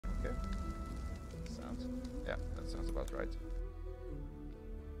sounds about right.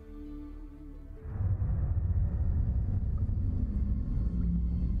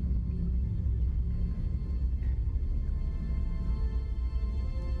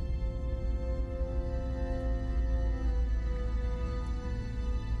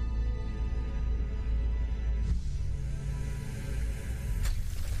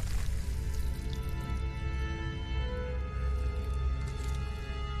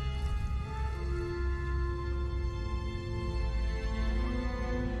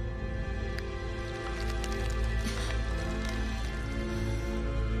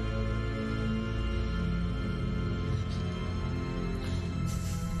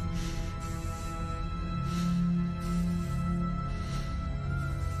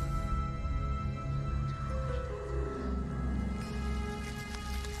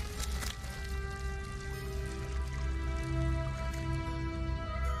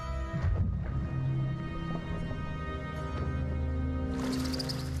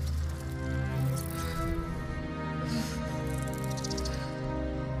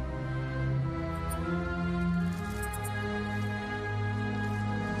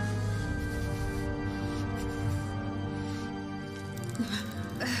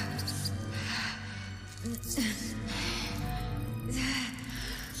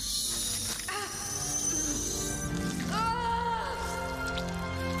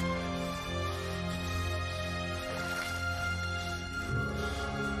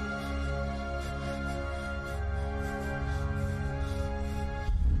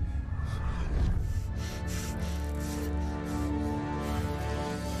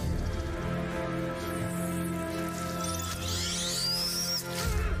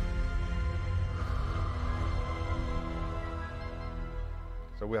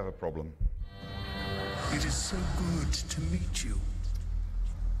 So we have a problem. It is so good to meet you.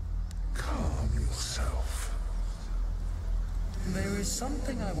 Calm yourself. There is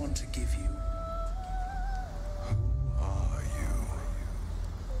something I want to give you. Who are you?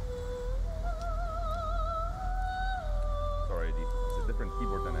 Sorry, it's a different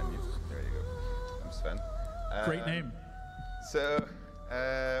keyboard than I'm used to. There you go. I'm Sven. Great name. So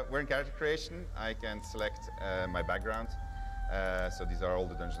we're in character creation. I can select my background. So these are all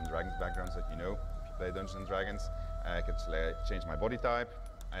the Dungeons & Dragons backgrounds that you know if you play Dungeons & Dragons. I can change my body type.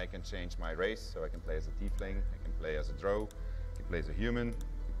 I can change my race, so I can play as a tiefling, I can play as a drow, I can play as a human, I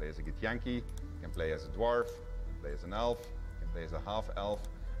can play as a Githyanki, I can play as a dwarf, I can play as an elf, I can play as a half-elf,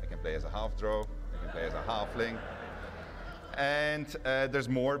 I can play as a half-drow, I can play as a halfling. And there's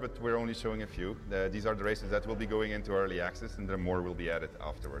more, but we're only showing a few. These are the races that will be going into early access, and there more will be added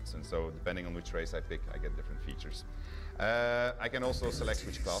afterwards. And so depending on which race I pick, I get different features. I can also select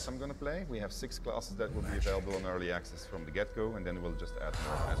which class I'm going to play. We have 6 classes that will be available on early access from the get-go, and then we'll just add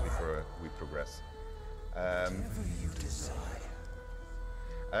more as we progress. Whatever you decide.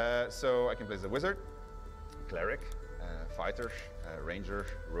 So I can play as a wizard, cleric, fighter, ranger,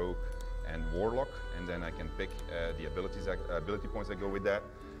 rogue, and warlock, and then I can pick the ability points that go with that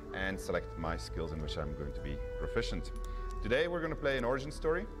and select my skills in which I'm going to be proficient. Today we're going to play an origin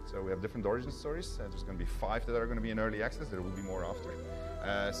story, so we have different origin stories. There's going to be 5 that are going to be in early access, there will be more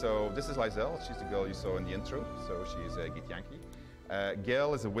after. So this is Lysel, she's the girl you saw in the intro, so she's a Githyanki.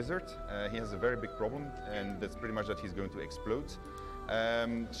 Gale is a wizard, he has a very big problem, and that's pretty much that he's going to explode.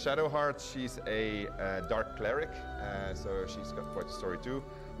 Shadowheart, she's a dark cleric, so she's got quite a story too.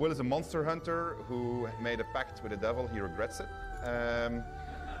 Will is a monster hunter who made a pact with the devil, he regrets it.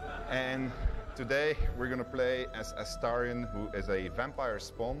 And today we're going to play as Astarion, who is a vampire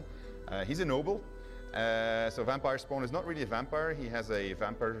spawn. He's a noble, so vampire spawn is not really a vampire, he has a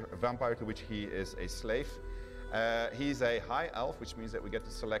vampire to which he is a slave. He's a high elf, which means that we get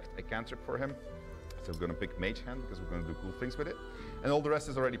to select a cantrip for him. So we're going to pick Mage Hand because we're going to do cool things with it. And all the rest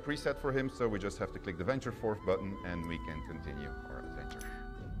is already preset for him, so we just have to click the Venture Forth button and we can continue our adventure.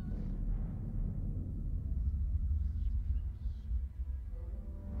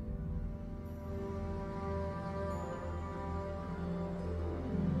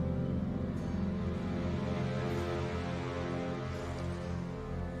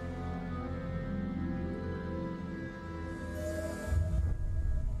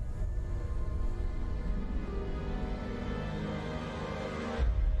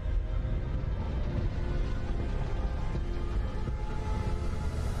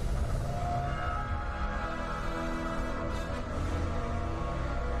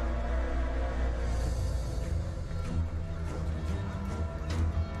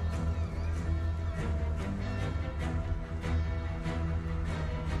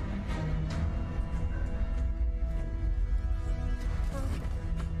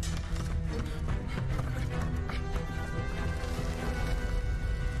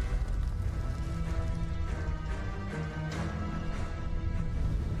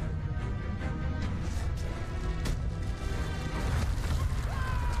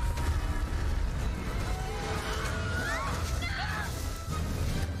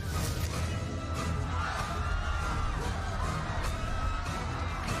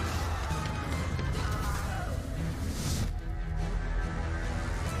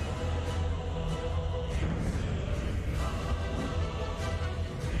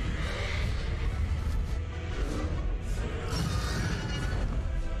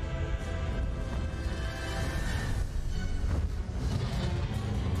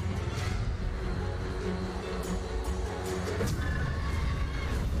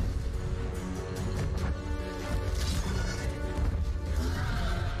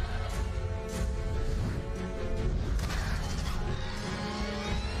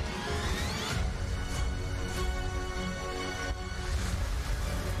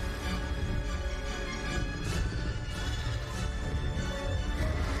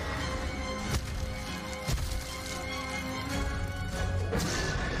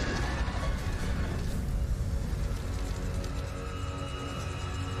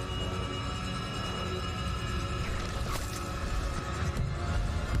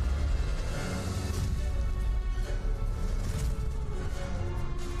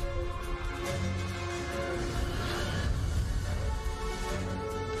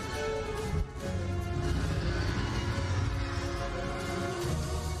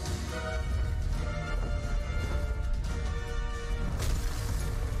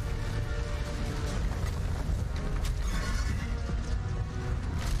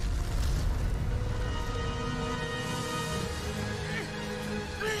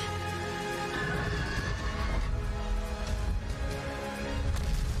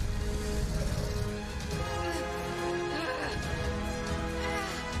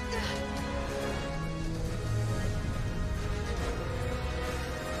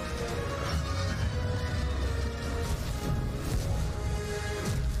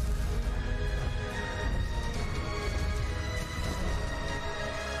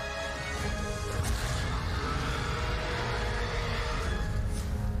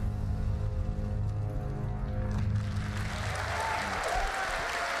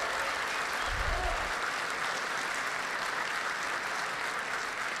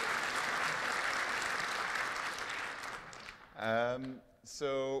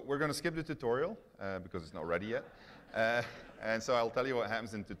 So we're going to skip the tutorial because it's not ready yet. And so I'll tell you what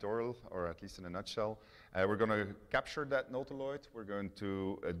happens in tutorial, or at least in a nutshell. We're going to capture that Nautiloid. We're going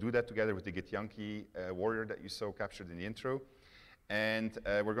to do that together with the Githyanki warrior that you saw captured in the intro. And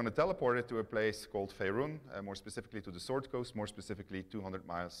we're going to teleport it to a place called Faerun, more specifically to the Sword Coast, more specifically 200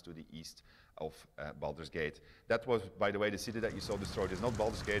 miles to the east of Baldur's Gate. That was, by the way, the city that you saw destroyed is not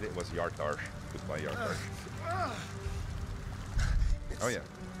Baldur's Gate, it was Yartar. Goodbye, Yartar. Oh yeah.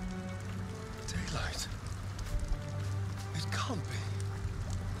 Daylight. It can't be.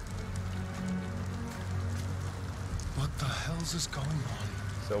 What the hell's is going on?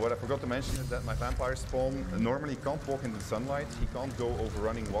 So what I forgot to mention is that my vampire spawn normally can't walk in the sunlight. He can't go over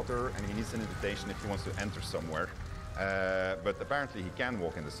running water, and he needs an invitation if he wants to enter somewhere. But apparently he can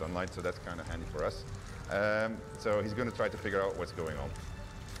walk in the sunlight, so that's kind of handy for us. So he's going to try to figure out what's going on.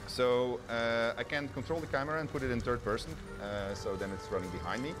 So I can control the camera and put it in third person, so then it's running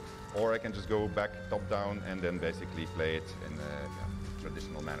behind me. Or I can just go back top down and then basically play it in a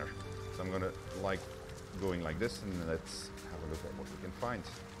traditional manner. So I'm going to like going like this, and let's have a look at what we can find.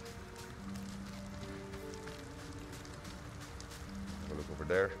 Have a look over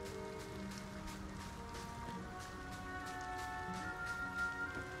there.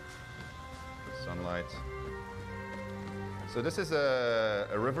 The sunlight. So this is a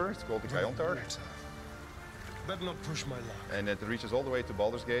river, it's called the Kayontar. Better not push my luck. And it reaches all the way to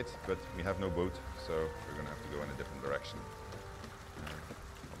Baldur's Gate, but we have no boat, so we're going to have to go in a different direction.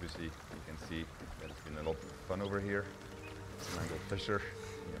 Obviously, you can see that it's been a lot of fun over here. Mangled Fisher,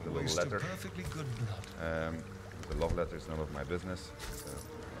 the little letter. Perfectly good blood. The love letter is none of my business. So.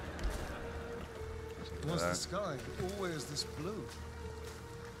 Was the sky always this blue?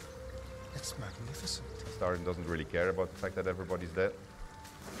 It's magnificent. Starden doesn't really care about the fact that everybody's dead.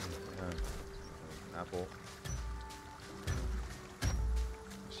 Apple.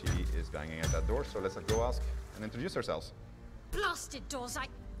 She is banging at that door, so let's go ask and introduce ourselves. Blasted doors,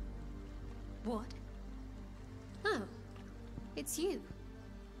 What? Oh, it's you.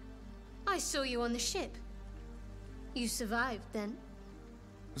 I saw you on the ship. You survived, then?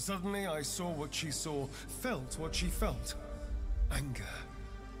 Suddenly I saw what she saw, felt what she felt. Anger,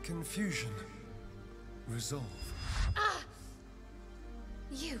 confusion, resolve. Ah!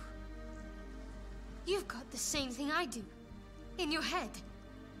 You've got the same thing I do. In your head.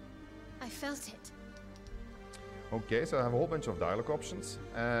 I felt it. Okay, so I have a whole bunch of dialogue options.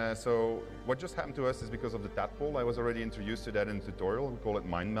 So what just happened to us is because of the tadpole. I was already introduced to that in the tutorial. We call it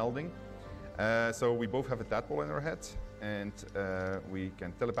mind melding. So we both have a tadpole in our head, and we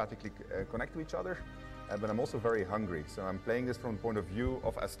can telepathically connect to each other. But I'm also very hungry. So I'm playing this from the point of view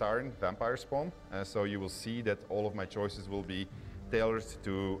of Astarion, vampire spawn. So you will see that all of my choices will be tailored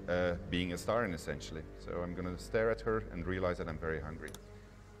to being Astarion, essentially. So I'm going to stare at her and realize that I'm very hungry.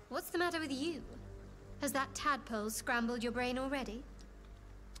 What's the matter with you? Has that tadpole scrambled your brain already?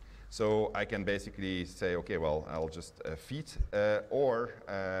 So I can basically say, okay, well, I'll just feed, or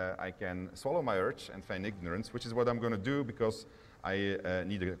I can swallow my urge and feign ignorance, which is what I'm going to do because I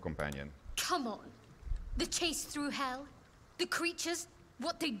need a companion. Come on. The chase through hell, the creatures,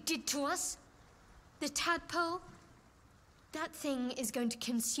 what they did to us, the tadpole. That thing is going to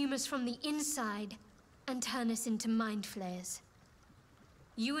consume us from the inside and turn us into mind flayers.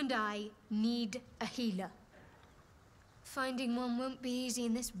 You and I need a healer. Finding one won't be easy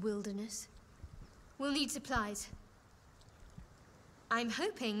in this wilderness. We'll need supplies. I'm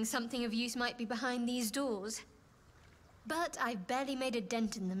hoping something of use might be behind these doors, but I've barely made a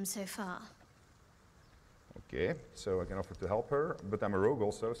dent in them so far. Okay, so I can offer to help her, but I'm a rogue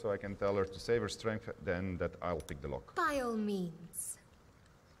also, so I can tell her to save her strength, then that I'll pick the lock. By all means.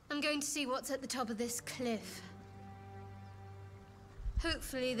 I'm going to see what's at the top of this cliff.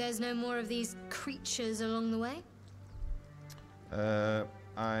 Hopefully there's no more of these creatures along the way.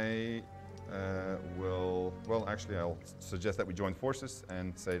 I will... Well, actually, I'll suggest that we join forces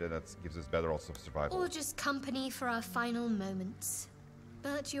and say that that gives us better odds of survival. Or just company for our final moments.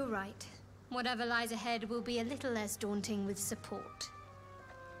 But you're right. Whatever lies ahead will be a little less daunting with support.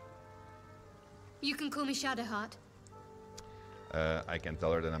 You can call me Shadowheart. I can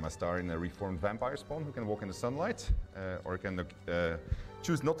tell her that I'm a star in a reformed vampire spawn who can walk in the sunlight, or I can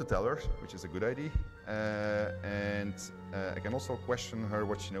choose not to tell her, which is a good idea. And I can also question her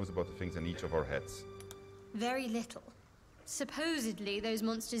what she knows about the things in each of our heads. Very little. Supposedly, those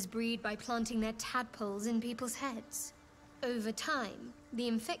monsters breed by planting their tadpoles in people's heads. Over time, the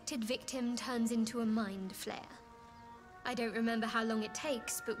infected victim turns into a mind flayer. I don't remember how long it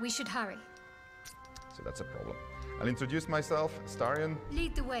takes, but we should hurry. So that's a problem. I'll introduce myself, Astarion.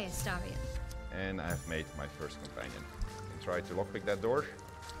 Lead the way, Astarion. And I've made my first companion. You can try to lockpick that door.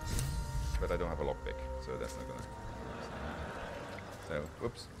 But I don't have a lockpick, so that's not gonna... So,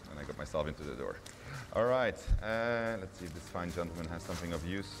 whoops, and I got myself into the door. All right, let's see if this fine gentleman has something of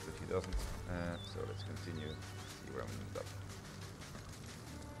use. If he doesn't, so let's continue, see where I'm moved up.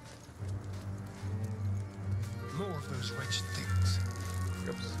 More of those wretched things.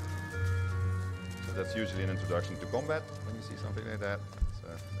 Oops. So that's usually an introduction to combat when you see something like that. So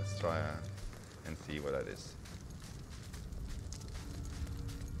let's try and see what that is.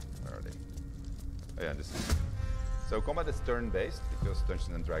 Where are they? Oh yeah, this is... So combat is turn-based because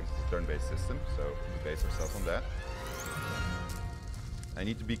Dungeons and Dragons is a turn-based system, so we base ourselves on that. I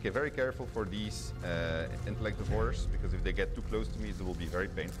need to be very careful for these intellect divorers because if they get too close to me, it will be very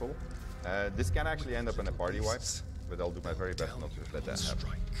painful. This can actually end up in a party wipe, but I'll do my very best not to let that happen.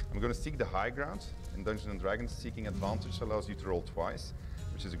 I'm going to seek the high ground. In Dungeons and Dragons, seeking advantage allows you to roll twice,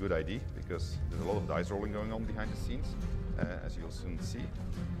 which is a good idea because there's a lot of dice rolling going on behind the scenes, as you'll soon see.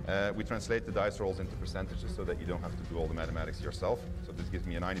 We translate the dice rolls into percentages so that you don't have to do all the mathematics yourself. So this gives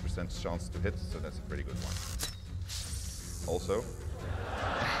me a 90% chance to hit, so that's a pretty good one. Also,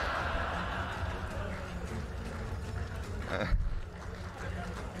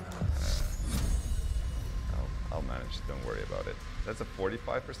 I'll manage, don't worry about it. That's a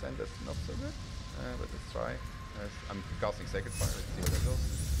 45%, that's not so good, but let's try. I'm casting Sacred Fire, let's see what that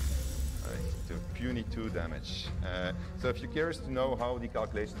does. Alright, to puny 2 damage. So if you're curious to know how the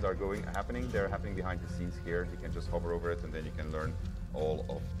calculations are happening, they're happening behind the scenes here. You can just hover over it and then you can learn all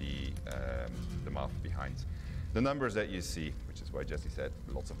of the math behind the numbers that you see, which is why Jesse said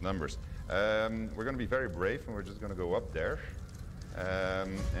lots of numbers. We're going to be very brave and we're just going to go up there.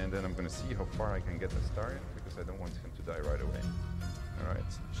 And then I'm going to see how far I can get the star in because I don't want him to die right away. Alright,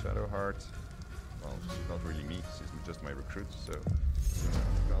 Shadowheart. Well, she's not really me, she's just my recruit, so I'm going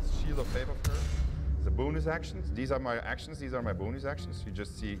to cast Shield of Faith of her. The bonus actions, these are my actions, these are my bonus actions. You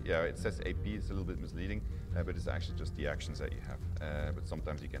just see, yeah, it says AP, it's a little bit misleading, but it's actually just the actions that you have. But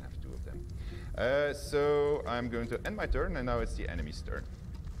sometimes you can have 2 of them. So I'm going to end my turn, and now it's the enemy's turn.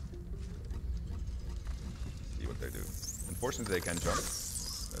 See what they do. Unfortunately, they can jump,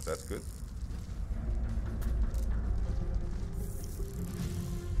 but that's good.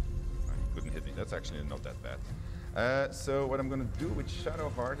 Couldn't hit me. That's actually not that bad. So what I'm going to do with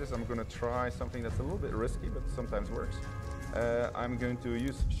Shadowheart is I'm going to try something that's a little bit risky, but sometimes works. I'm going to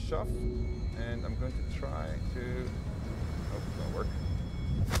use Shove, and I'm going to try to... Oh, it's going to work.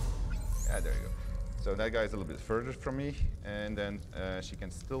 Yeah, there you go. So that guy's a little bit further from me, and then she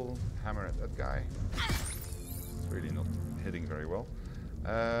can still hammer at that guy. It's really not hitting very well.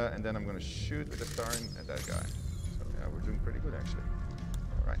 And then I'm going to shoot with the Starin at that guy. So yeah, we're doing pretty good actually.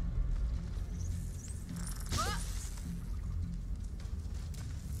 All right.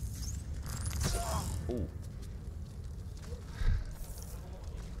 Ooh.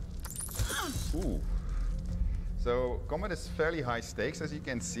 Ooh. So combat is fairly high stakes, as you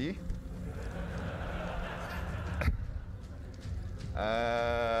can see.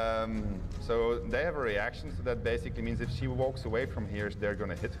 So they have a reaction, so that basically means if she walks away from here, they're going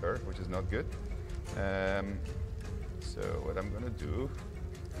to hit her, which is not good. So what I'm going to do,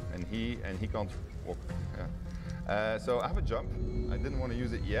 and he can't walk. Yeah. So I have a jump. I didn't want to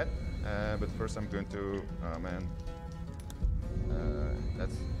use it yet, but first I'm going to. Oh man,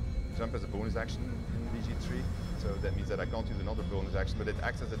 that's jump as a bonus action in VG3. So that means that I can't use another bonus action, but it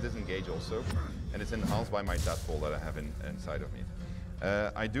acts as a disengage also, and it's enhanced by my tadpole that I have inside of me.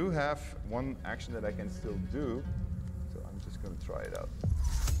 I do have one action that I can still do, so I'm just going to try it out.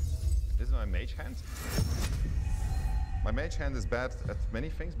 This is my mage hand. My mage hand is bad at many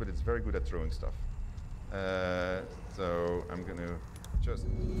things, but it's very good at throwing stuff. So I'm going to just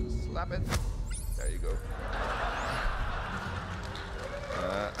slap it. There you go.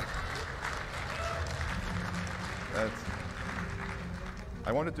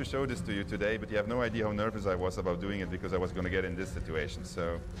 I wanted to show this to you today, but you have no idea how nervous I was about doing it because I was going to get in this situation.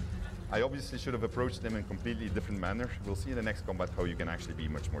 So I obviously should have approached them in a completely different manner. We'll see in the next combat how you can actually be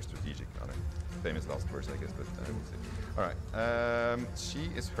much more strategic. Famous last words, I guess, but we'll see. All right, she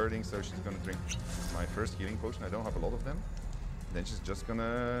is hurting, so she's going to drink my first healing potion. I don't have a lot of them. Then she's just going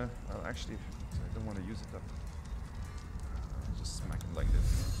to, well, actually, I don't want to use it up. I'll just smack it like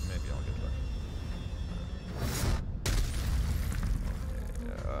this. Maybe I'll get lucky.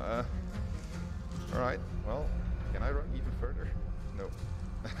 All right, well, can I run even further? No.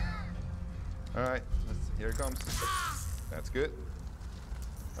 All right, here it comes. That's good.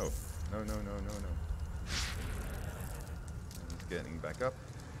 Oh, no. He's getting back up.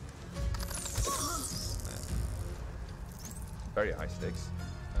 Very high stakes.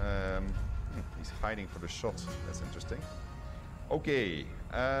 He's hiding for the shot. That's interesting. Okay.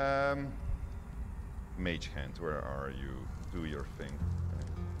 Mage hand, where are you? Do your thing.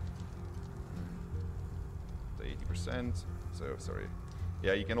 The 80%. So sorry.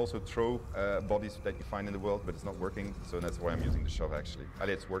 Yeah, you can also throw bodies that you find in the world, but it's not working. So that's why I'm using the shove actually.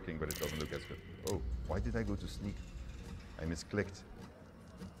 It's working, but it doesn't look as good. Oh, why did I go to sneak? I misclicked.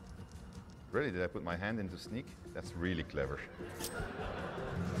 Really, did I put my hand into sneak? That's really clever.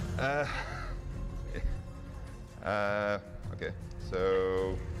 Okay,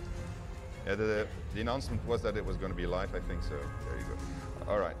 so yeah, the announcement was that it was going to be live, I think, so there you go.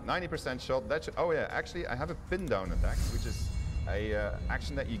 All right, 90% shot. That should, oh yeah, actually I have a pin down attack, which is a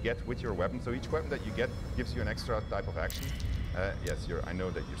action that you get with your weapon. So each weapon that you get gives you an extra type of action. Yes, I know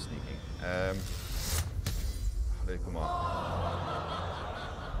that you're sneaking. Come on.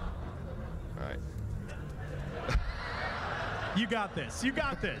 All right. You got this. You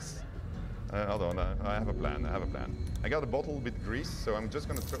got this. Hold on. I have a plan. I got a bottle with grease, so I'm just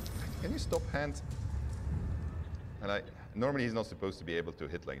gonna throw. Can you stop hand? And normally he's not supposed to be able to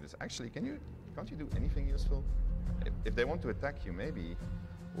hit like this. Actually, can't you do anything useful? If they want to attack you, maybe.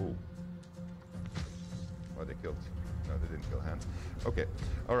 Ooh. Oh, they killed. No, they didn't kill hand. Okay.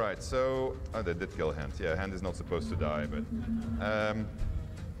 All right. So they did kill hand. Yeah, hand is not supposed to die, but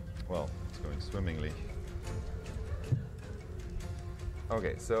well, it's going swimmingly.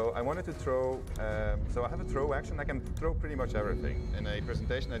 Okay, so I wanted to throw, so I have a throw action. I can throw pretty much everything. In a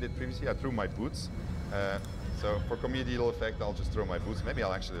presentation I did previously, I threw my boots. So for comedial effect, I'll just throw my boots. Maybe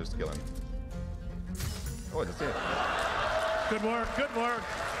I'll actually just kill him. Oh, that's it. Good work, good work.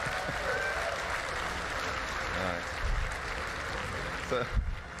 All right. So,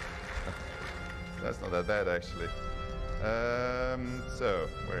 that's not that bad, actually. So,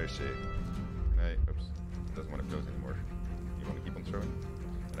 where is she? Oops, doesn't want to close anymore. You want to keep on throwing?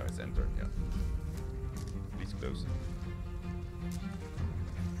 No, it's enter, yeah. Please close.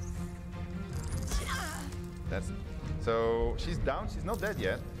 So she's down, she's not dead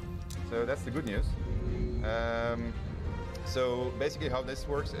yet. So that's the good news. So basically how this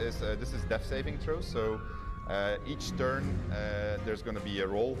works is, this is death saving throws. So each turn there's going to be a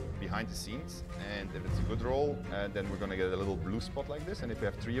roll behind the scenes. And if it's a good roll, then we're going to get a little blue spot like this. And if we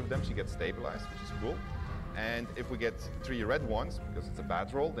have 3 of them, she gets stabilized, which is cool. And if we get 3 red ones, because it's a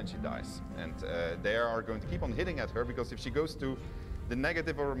bad roll, then she dies. And they are going to keep on hitting at her, because if she goes to the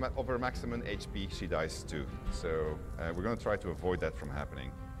negative of her maximum HP, she dies too. So we're going to try to avoid that from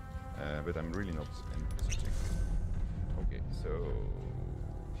happening. But I'm really not envisaging. Okay, so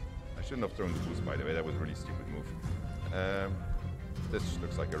I shouldn't have thrown the boost, by the way. That was a really stupid move. This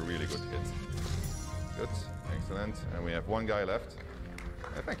looks like a really good hit. Good, excellent. And we have 1 guy left.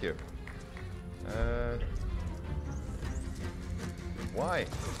 Thank you. Why?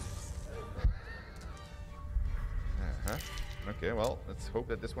 Okay, well, let's hope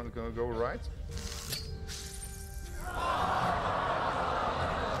that this one is going to go right.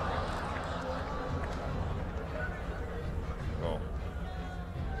 Oh.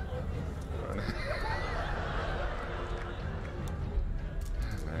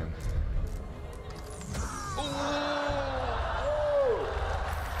 Man. Oh!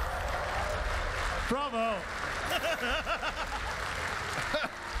 Bravo!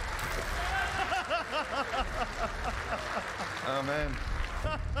 Oh man.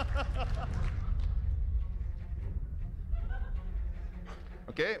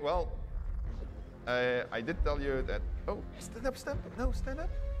 Okay, well, I did tell you that. Oh, stand up, no, stand up.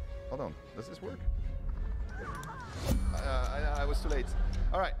 Hold on, does this work? I was too late.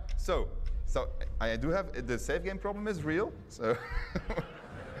 All right, so I do have, the save game problem is real, so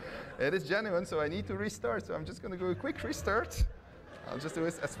it is genuine, so I need to restart. So I'm just going to do a quick restart. I'll just do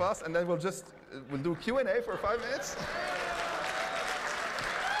it as fast, and then we'll do Q&A for 5 minutes.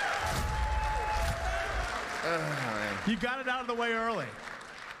 Man. You got it out of the way early.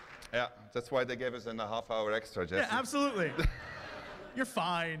 Yeah, that's why they gave us a half-hour extra, Jesse. Yeah, absolutely. You're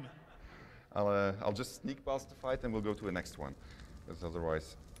fine. I'll just sneak past the fight, and we'll go to the next one, because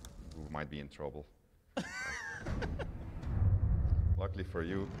otherwise we might be in trouble. Luckily for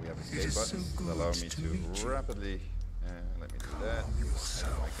you, we have escape buttons that allow me to rapidly. Let me do that.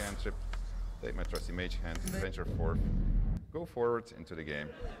 My cantrip. Take my trusty mage hand. Venture forth. Go forward into the game.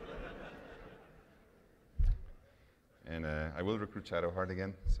 And I will recruit Shadowheart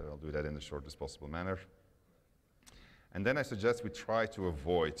again, so I'll do that in the shortest possible manner. And then I suggest we try to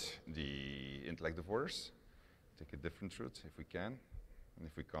avoid the intellect divorce. Take a different route if we can. And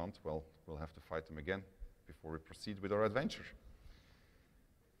if we can't, well, we'll have to fight them again before we proceed with our adventure.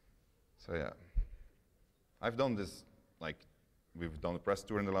 So yeah, I've done this, like, we've done a press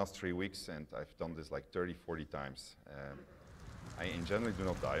tour in the last 3 weeks, and I've done this like 30, 40 times. I in general do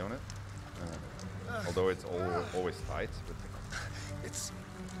not die on it, although it's always tight. But It's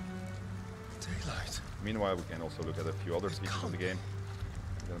daylight. meanwhile, we can also look at a few other features of the game.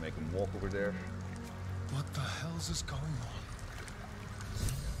 I'm gonna make him walk over there. What the hell's is going on?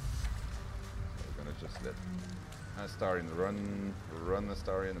 We're gonna just let Astarion run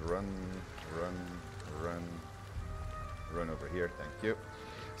Astarion, run over here, thank you.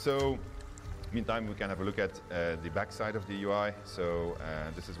 So, meantime, we can have a look at the back side of the UI. So,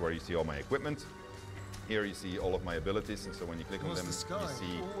 this is where you see all my equipment. Here you see all of my abilities, and so when you click on them, you see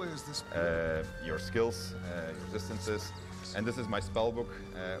your skills, your distances. And this is my spell book,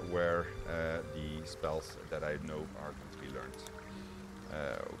 where the spells that I know are going to be learned.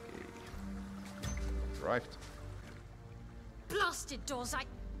 Okay. Arrived. Blasted doors,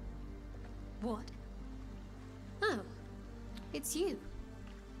 What? Oh, it's you.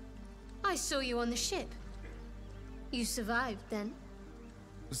 I saw you on the ship. You survived, then?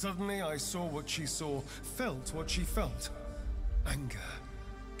 Suddenly I saw what she saw, felt what she felt. Anger,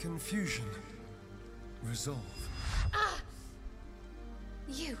 confusion, resolve. Ah!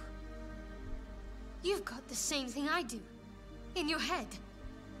 You've got the same thing I do. In your head.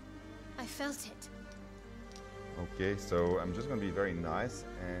 I felt it. Okay, so I'm just going to be very nice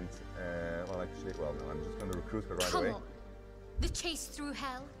and, no, I'm just going to recruit her right away. Come on. The chase through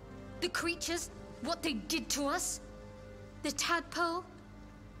hell, the creatures, what they did to us, the tadpole.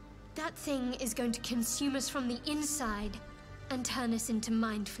 That thing is going to consume us from the inside and turn us into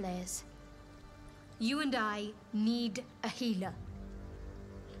mind flayers. You and I need a healer.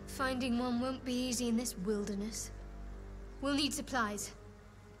 Finding one won't be easy in this wilderness. We'll need supplies.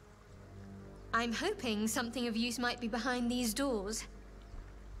 I'm hoping something of use might be behind these doors.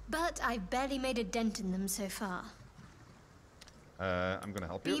 But I've barely made a dent in them so far. I'm gonna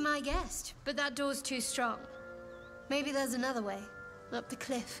help you. Be my guest, but that door's too strong. Maybe there's another way, up the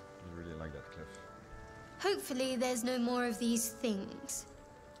cliff. I really like that cliff. Hopefully there's no more of these things.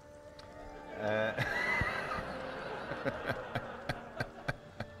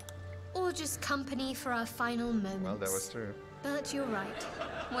 Or just company for our final moments. Well, that was true. But you're right.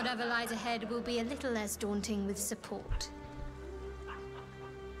 Whatever lies ahead will be a little less daunting with support.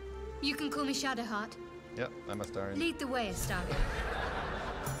 You can call me Shadowheart. Yeah, I'm Astarion. Lead the way, Astarion.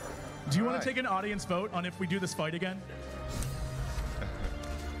 Do you want to take an audience vote on if we do this fight again?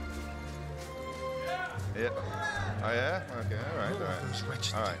 Yeah. Oh yeah? Okay, alright,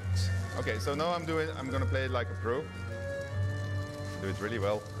 alright. Alright. Okay, so now I'm gonna play it like a pro. Do it really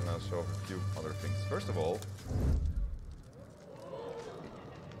well, and I'll show a few other things. First of all,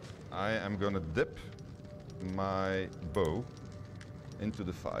 I am gonna dip my bow into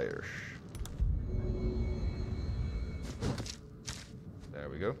the fire. There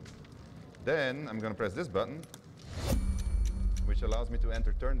we go. Then I'm gonna press this button, which allows me to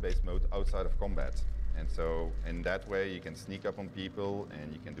enter turn-based mode outside of combat. And so in that way you can sneak up on people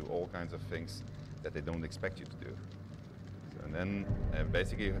and you can do all kinds of things that they don't expect you to do. So, and then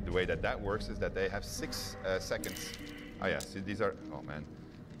basically the way that works is that they have 6 seconds. Oh yeah, see these are, oh man.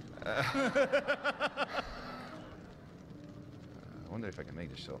 I wonder if I can make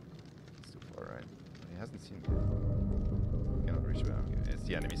this shot. It's too far, right? He hasn't seen me. Cannot reach me. Okay. It's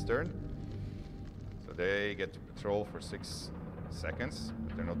the enemy's turn. So they get to patrol for 6 seconds,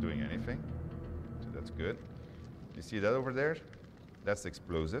 but they're not doing anything. So that's good. You see that over there? That's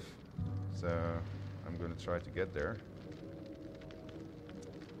explosive. So I'm going to try to get there.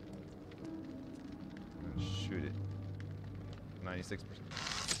 And shoot it. 96%.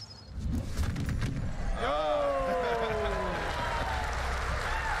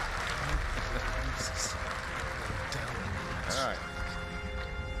 Alright.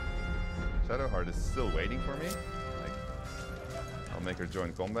 Shadowheart is still waiting for me. I'll make her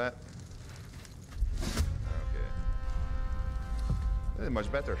join combat. Okay. This is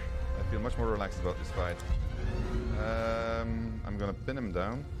much better. I feel much more relaxed about this fight. I'm gonna pin him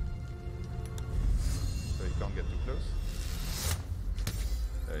down so he can't get too close.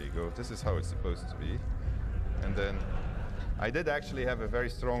 There you go. This is how it's supposed to be. And then I did actually have a very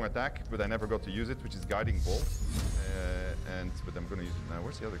strong attack, but I never got to use it, which is Guiding Bolt. But I'm gonna use it now.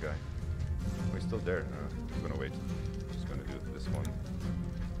 Where's the other guy? Oh, he's still there. No, I'm gonna wait. I'm just gonna do this one.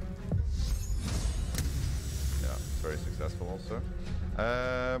 Yeah, very successful also.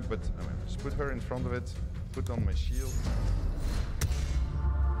 But just put her in front of it. Put on my shield.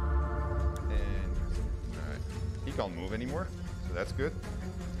 And alright, he can't move anymore, so that's good.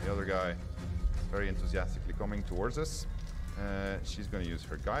 The other guy is very enthusiastically coming towards us. She's going to use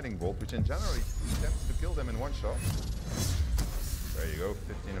her Guiding Bolt, which in general tends to kill them in one shot. There you go,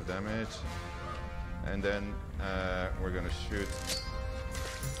 15 of damage. and then we're gonna shoot.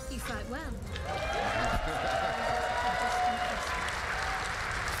 You fight well.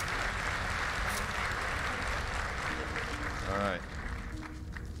 All right.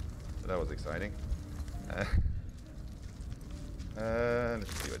 So that was exciting.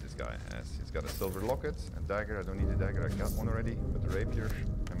 Let's see what this guy has. He's got a silver locket, a dagger. I don't need a dagger. I got one already. But the rapier,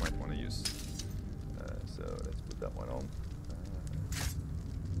 I might want to use. So let's put that one on.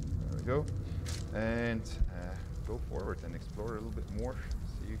 There we go. And go forward and explore a little bit more.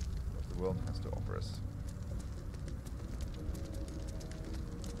 See what the world has to offer us.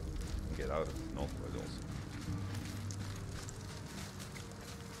 And get out of the Northwood also.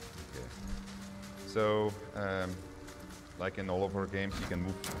 Okay. So, like in all of our games, you can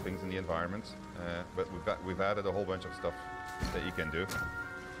move things in the environment, but we've added a whole bunch of stuff that you can do.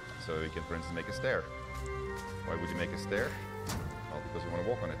 So you can, for instance, make a stair. Why would you make a stair? Well, because you want to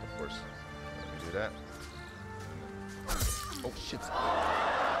walk on it, of course. Let me do that. Oh shit!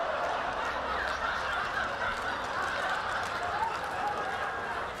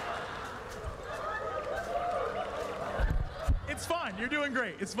 It's fine. You're doing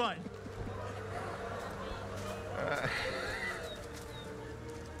great. It's fine.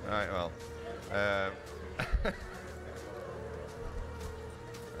 All right, well, all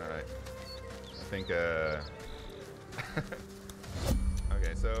right, I think, okay,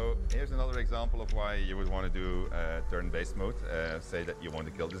 so here's another example of why you would want to do turn-based mode. Say that you want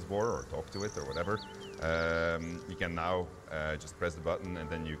to kill this boar or talk to it or whatever. You can now just press the button and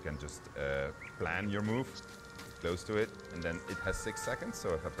then you can just plan your move, close to it, and then it has 6 seconds.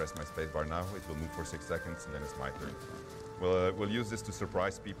 So if I press my spacebar now, it will move for 6 seconds and then it's my turn. We'll use this to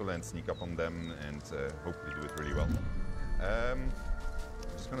surprise people and sneak up on them and hopefully do it really well. I'm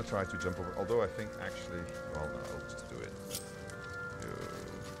just going to try to jump over, although I think actually, well, no, I'll just do it.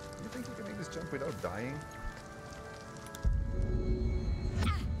 You think you can make this jump without dying?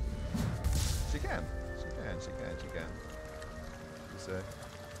 She can.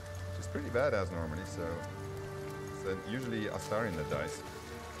 She's pretty badass normally, so it's usually Astarion that dies.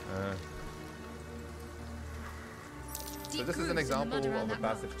 So this is an example of a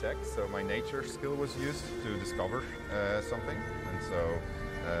passive check. So my nature skill was used to discover something, and so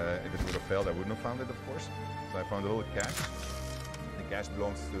if it would have failed, I wouldn't have found it, of course. So I found a little cache. The cache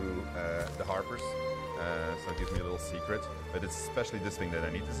belongs to the Harpers, so it gives me a little secret. But it's especially this thing that I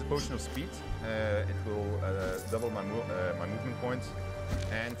need. This is a potion of speed. It will double my movement points,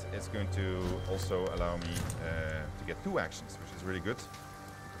 and it's going to also allow me to get 2 actions, which is really good.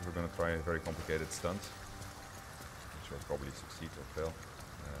 We're going to try a very complicated stunt. I'll probably succeed or fail.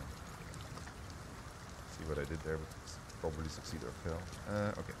 See what I did there, but probably succeed or fail.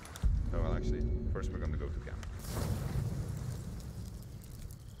 Okay. No, well, actually, first we're going to go to camp.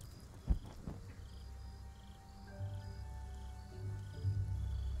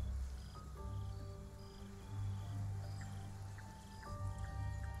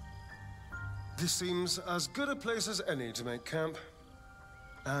 This seems as good a place as any to make camp.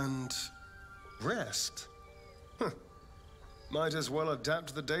 And rest. Might as well adapt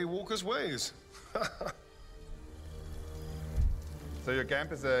to the Daywalker's ways. So your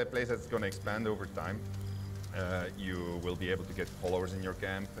camp is a place that's going to expand over time. You will be able to get followers in your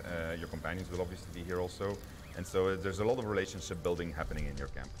camp. Your companions will obviously be here also. And so there's a lot of relationship building happening in your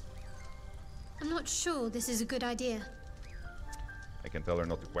camp. I'm not sure this is a good idea. I can tell her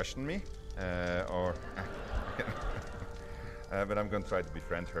not to question me, but I'm going to try to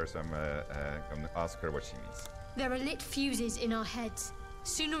befriend her, so I'm going to ask her what she means. There are lit fuses in our heads.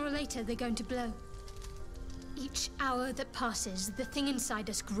 Sooner or later, they're going to blow. Each hour that passes, the thing inside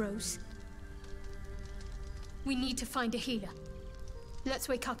us grows. We need to find a healer. Let's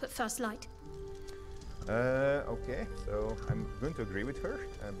wake up at first light. Okay, so I'm going to agree with her,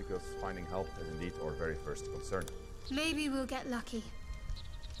 because finding help is indeed our very first concern. Maybe we'll get lucky.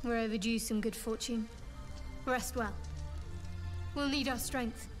 We're overdue some good fortune. Rest well. We'll need our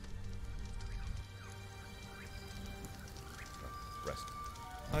strength. Rest.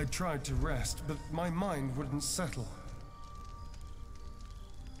 I tried to rest, but my mind wouldn't settle.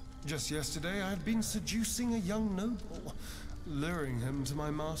 Just yesterday, I had been seducing a young noble, luring him to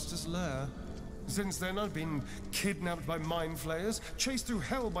my master's lair. Since then, I've been kidnapped by mind flayers, chased through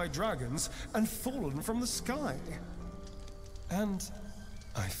hell by dragons, and fallen from the sky. And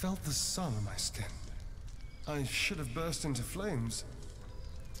I felt the sun on my skin. I should have burst into flames.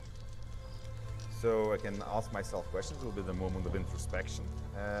 So I can ask myself questions, a little bit of a moment of introspection.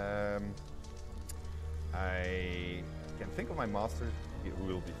 I can think of my master who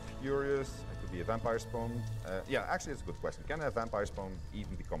will be furious. It could be a vampire spawn. Yeah, actually, it's a good question. Can a vampire spawn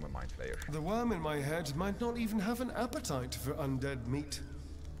even become a mind flayer? The worm in my head might not even have an appetite for undead meat.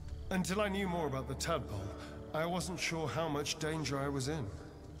 Until I knew more about the tadpole, I wasn't sure how much danger I was in.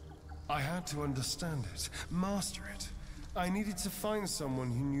 I had to understand it, master it. I needed to find someone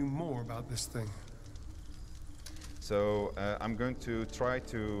who knew more about this thing. So I'm going to try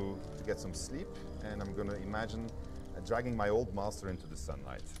to get some sleep, and I'm going to imagine dragging my old master into the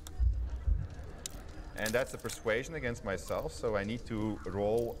sunlight. And that's a persuasion against myself, so I need to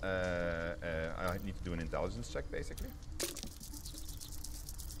roll, I need to do an intelligence check, basically.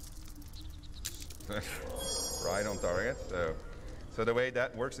 Right on target. So the way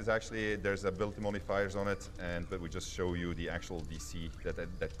that works is actually there's ability modifiers on it, but we just show you the actual DC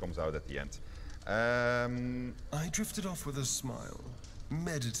that comes out at the end. I drifted off with a smile,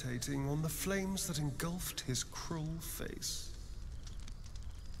 meditating on the flames that engulfed his cruel face.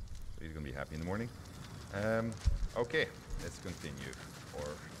 So he's gonna be happy in the morning. Okay, let's continue our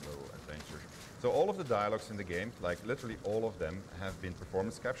little adventure. So all of the dialogues in the game, like literally all of them, have been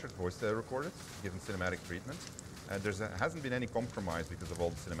performance captured, voice recorded, given cinematic treatment. Hasn't been any compromise because of all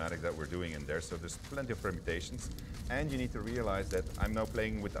the cinematic that we're doing in there, so there's plenty of permutations. And you need to realize that I'm now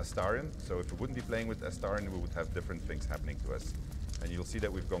playing with Astarion, so if we wouldn't be playing with Astarion, we would have different things happening to us. And you'll see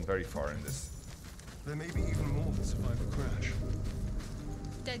that we've gone very far in this. There may be even more that survive a crash.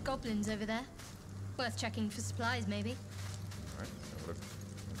 Dead goblins over there. Worth checking for supplies, maybe. Alright, so look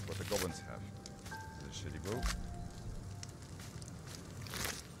what the goblins have. This is a shitty bow.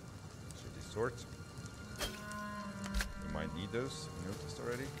 Shitty sword. We might need those, you noticed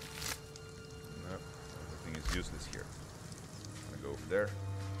already. No, everything is useless here. I'm gonna go over there.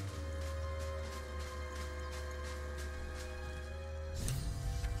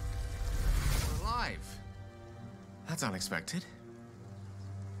 You're alive. That's unexpected.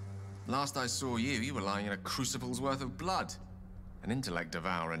 Last I saw you, you were lying in a crucible's worth of blood. An intellect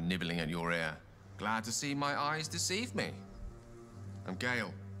devourer nibbling at your ear. Glad to see my eyes deceive me. I'm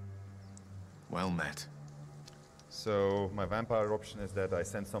Gale. Well met. So my vampire option is that I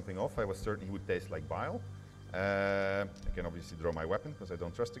send something off. I was certain he would taste like bile. I can obviously draw my weapon because I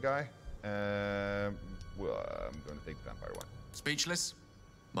don't trust the guy. Well, I'm going to take the vampire one. Speechless?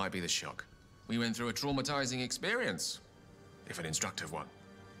 Might be the shock. We went through a traumatizing experience, if an instructive one.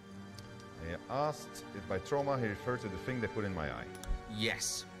 He asked if by trauma he referred to the thing they put in my eye.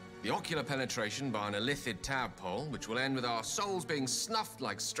 Yes. The ocular penetration by an illithid tadpole, which will end with our souls being snuffed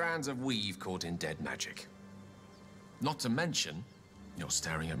like strands of weave caught in dead magic. Not to mention, you're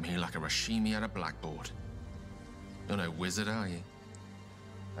staring at me like a Rashimi at a blackboard. You're no wizard, are you?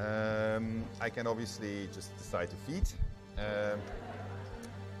 I can obviously just decide to feed.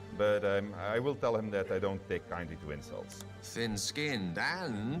 But I will tell him that I don't take kindly to insults. Thin-skinned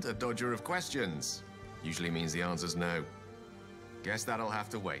and a dodger of questions. Usually means the answer's no. Guess that'll have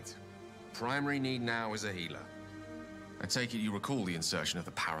to wait. Primary need now is a healer. I take it you recall the insertion of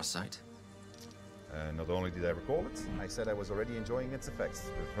the parasite? Not only did I recall it, I said I was already enjoying its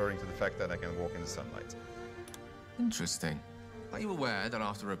effects, referring to the fact that I can walk in the sunlight. Interesting. Are you aware that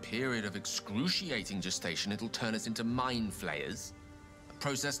after a period of excruciating gestation, it'll turn us into mind flayers? A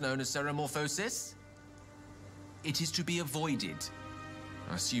process known as ceremorphosis? It is to be avoided.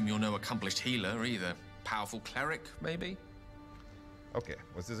 I assume you're no accomplished healer either. Powerful cleric, maybe? Okay,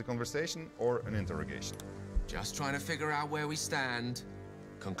 was this a conversation or an interrogation? Just trying to figure out where we stand.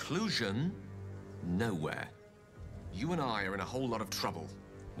 Conclusion? Nowhere. You and I are in a whole lot of trouble.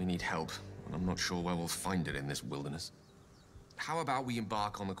 We need help, and I'm not sure where we'll find it in this wilderness. How about we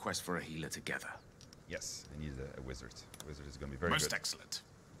embark on the quest for a healer together? Yes, I need a wizard. A wizard is going to be very good. Most excellent.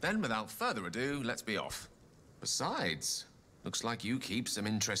 Then, without further ado, let's be off. Besides, looks like you keep some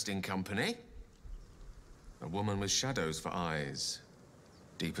interesting company. A woman with shadows for eyes,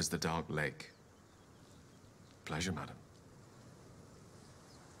 deep as the dark lake. Pleasure, madam.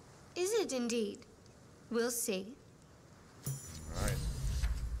 Is it indeed? We'll see. All right.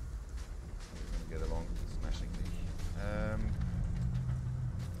 We're going to get along smashingly.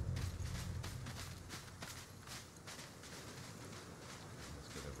 Let's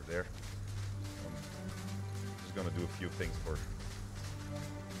get over there. I'm just going to do a few things for...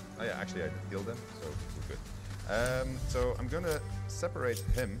 Oh yeah, actually I did kill them, so we're good. So I'm going to separate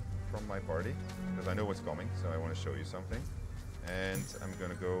him from my party, because I know what's coming, so I want to show you something. And I'm going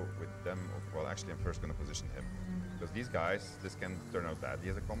to go with them. Well, actually, I'm first going to position him. Because these guys, this can turn out badly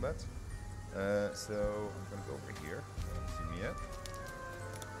as a combat. So I'm going to go over here. You haven't seen me yet.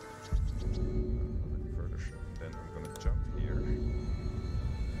 A little bit further. And then I'm going to jump here.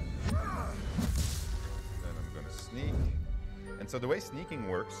 Then I'm going to sneak. And so the way sneaking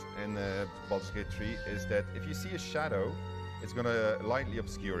works in Baldur's Gate 3 is that if you see a shadow, it's going to lightly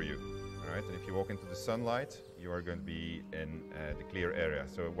obscure you. All right? And if you walk into the sunlight, you are going to be in the clear area.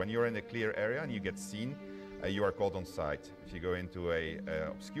 So when you're in the clear area and you get seen, you are caught on sight. If you go into a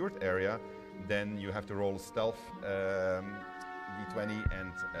obscured area, then you have to roll stealth d20,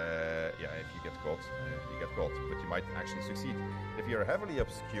 and yeah, if you get caught, you get caught. But you might actually succeed. If you're heavily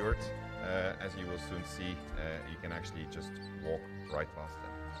obscured, as you will soon see, you can actually just walk right past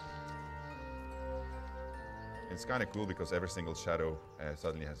them. It's kind of cool because every single shadow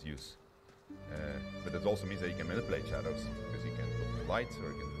suddenly has use. But it also means that you can manipulate shadows, because you can put light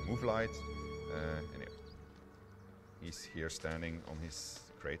or you can remove light. Anyway, he's here standing on his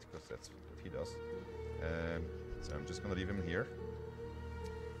crate because that's what he does. So I'm just going to leave him here.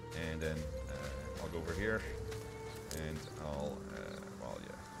 And then I'll go over here and I'll, well,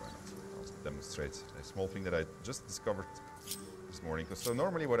 yeah, why not? I'll demonstrate a small thing that I just discovered this morning. So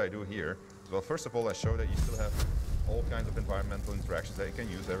normally what I do here, well, first of all, I show that you still have all kinds of environmental interactions that you can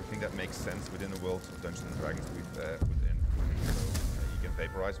use, everything that makes sense within the world of Dungeons & Dragons we've put in. So you can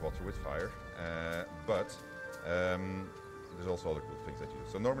vaporize water with fire, but there's also other cool things that you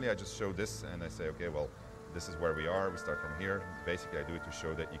do. So normally I just show this and I say, okay, well, this is where we are, we start from here. Basically I do it to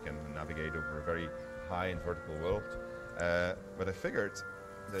show that you can navigate over a very high and vertical world. But I figured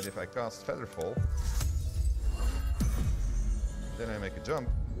that if I cast Featherfall, then I make a jump.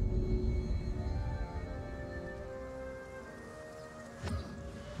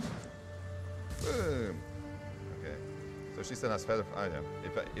 Boom. Okay. So she still has Featherfall. I know.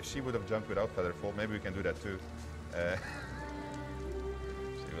 If she would have jumped without Featherfall, maybe we can do that too.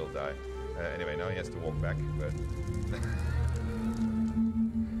 She will die. Anyway, now he has to walk back, but so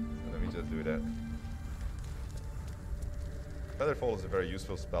let me just do that. Featherfall is a very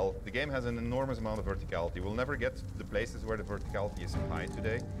useful spell. The game has an enormous amount of verticality. We'll never get to the places where the verticality is high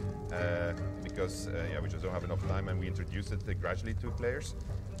today, because yeah, we just don't have enough time, and we introduce it gradually to players.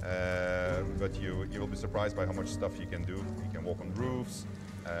 But you will be surprised by how much stuff you can do. You can walk on roofs.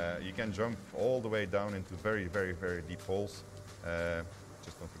 You can jump all the way down into very, very, very deep holes.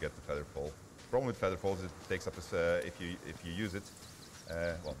 Just don't forget the Featherfall. The problem with Featherfall is it takes up if you use it.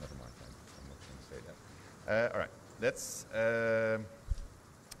 Well, never mind. I'm not going to say that. All right, let's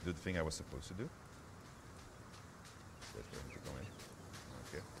do the thing I was supposed to do. That's where I need to go in.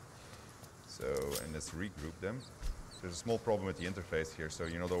 Okay. So, and let's regroup them. There's a small problem with the interface here, so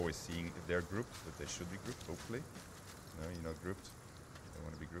you're not always seeing if they're grouped, but they should be grouped, hopefully. No, you're not grouped. You don't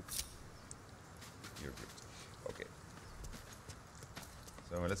want to be grouped. You're grouped. Okay.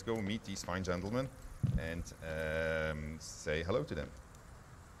 So let's go meet these fine gentlemen and say hello to them.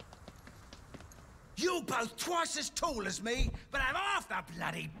 You're both twice as tall as me, but have half the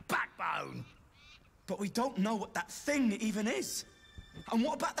bloody backbone! But we don't know what that thing even is. And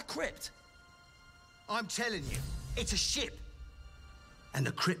what about the crypt? I'm telling you, it's a ship. And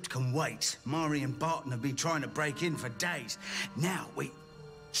the crypt can wait. Mari and Barton have been trying to break in for days. Now we...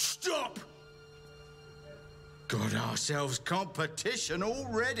 Stop! Got ourselves competition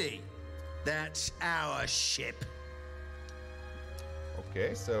already. That's our ship.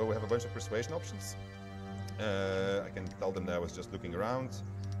 Okay, so we have a bunch of persuasion options. I can tell them that I was just looking around.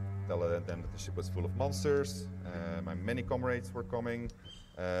 Tell them that the ship was full of monsters. My many comrades were coming.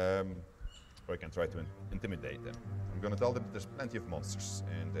 Or I can try to intimidate them. I'm going to tell them that there's plenty of monsters,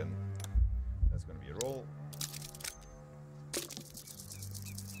 and then that's going to be a roll.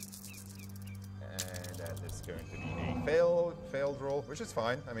 And that is going to be a failed roll, which is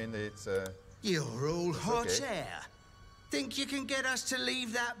fine. I mean, it's... You're all hot okay. air. Think you can get us to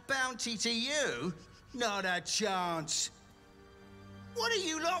leave that bounty to you? Not a chance. What are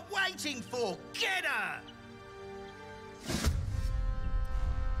you lot waiting for? Get her!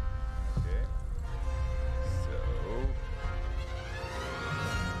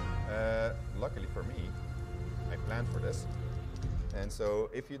 Luckily for me, I planned for this. And so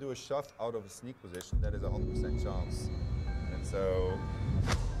if you do a shove out of a sneak position, that is a 100% chance. And so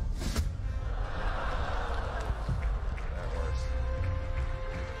that works.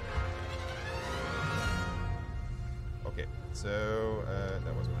 Okay, so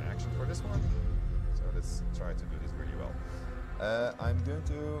that was my action for this one. So let's try to do this really well. I'm going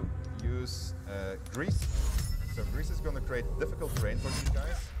to use grease. So grease is going to create difficult terrain for these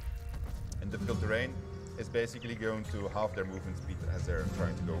guys. And difficult terrain is basically going to halve their movement speed as they're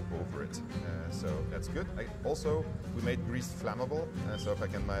trying to go over it. So that's good. We made grease flammable, so if I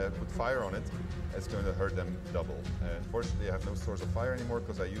can put fire on it, it's going to hurt them double. Unfortunately, I have no source of fire anymore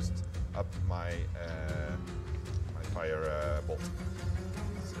because I used up my my fire bolt.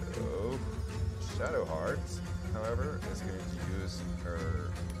 So, Shadow Heart. however, is going to use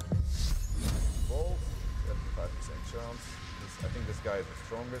her bolt. 75% chance. I think this guy is the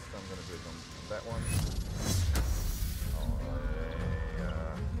strongest, so I'm going to do it on that one. Oh,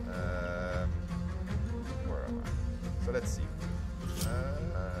 yeah. Where am I? So let's see.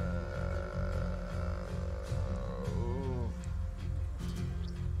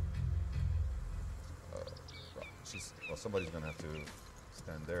 Well, somebody's going to have to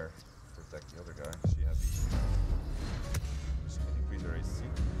stand there to protect the other guy. She has the... She can increase her AC.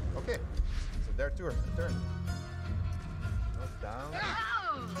 Okay, so there to her turn. Not down.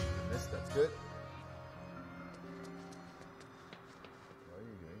 Miss, that's good. What are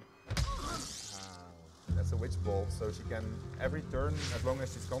you doing? That's a witch bolt, so she can, every turn, as long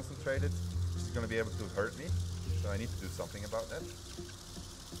as she's concentrated, she's going to be able to hurt me. So I need to do something about that.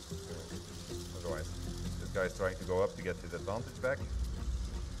 Otherwise, this guy's trying to go up to get his advantage back.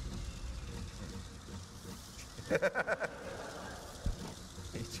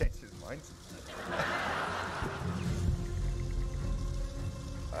 He changed his mind.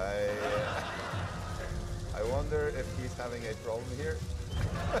 I wonder if he's having a problem here.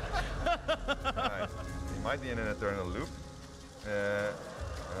 Right. He might be in an eternal loop.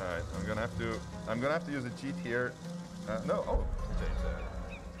 Alright, I'm gonna have to use a cheat here. No, oh, change that.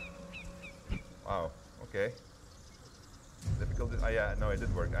 Wow, okay. Difficult. Yeah, no, it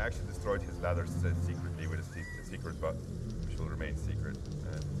did work. I actually destroyed his ladders secretly with a secret button, which will remain secret.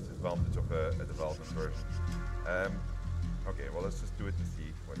 It's the advantage of a development version. Okay, well, let's just do it to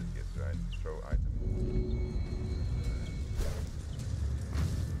see what it gives, right? Throw item.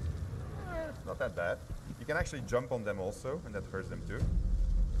 Not that bad. You can actually jump on them also, and that hurts them too.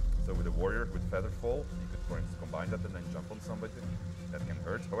 So with a warrior with Featherfall, you could, for instance, combine that and then jump on somebody. That can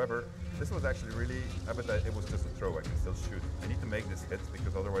hurt. However, this was actually really, but it was just a throw. I can still shoot. I need to make this hit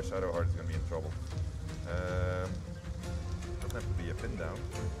because otherwise Shadowheart is going to be in trouble. Doesn't have to be a pin down.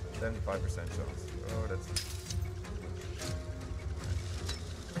 75% chance. Oh, that's...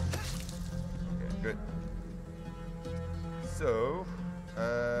 Okay, good. So,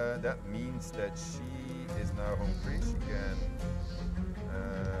 that means that she is now home free. She can...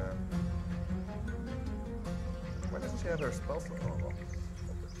 Why doesn't she have her spell slot? Oh, well.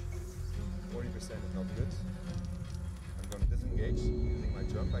 40% is not good. I'm going to disengage using my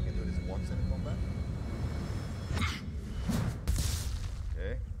jump. I can do this once in combat.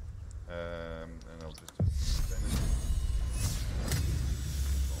 Okay. And I'll just damage.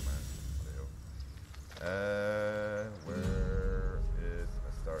 Oh man. Where is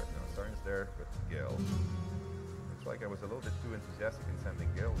a star? No, Starring is there, but Gale. Looks like I was a little bit too enthusiastic in sending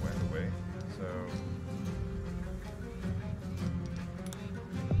Gale right away. So.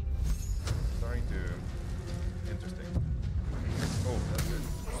 Starting to interesting. Oh, that's good.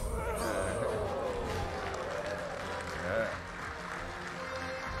 Yeah.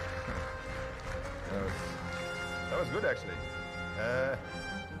 That was good actually.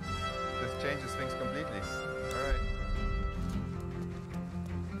 This changes things completely. All right.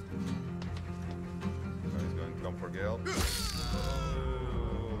 So he's going to come for Gale.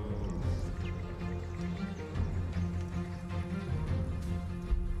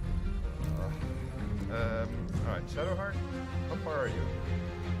 Alright, Shadowheart, how far are you?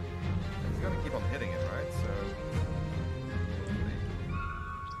 He's gonna keep on hitting it, right? So...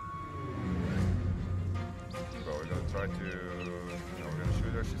 Well, we're gonna try to... No, we're gonna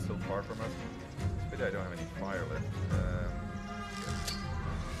shoot her, she's still far from us. It's a pity I don't have any fire left.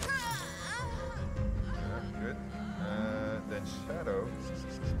 Yeah, good. Then Shadow...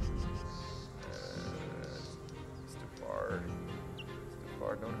 it's too far. It's too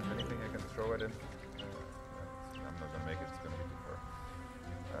far, don't have anything I can throw at him. I'm not gonna make it, it's gonna be too far.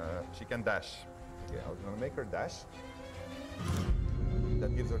 She can dash. Okay, I'm gonna make her dash.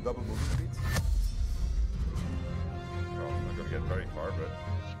 That gives her double movement speed. Well, I'm not gonna get very far, but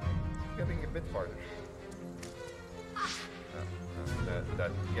getting a bit farther.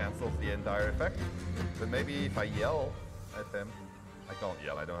 That cancels the entire effect. But maybe if I yell at them, I can't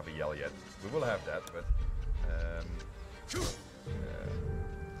yell, I don't have a yell yet. We will have that, but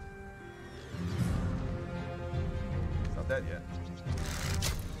not dead yet.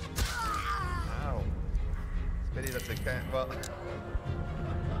 Ow. It's pity that they can't. Well.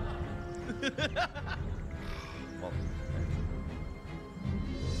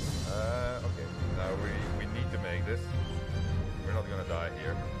 Okay. Now we need to make this. We're not gonna die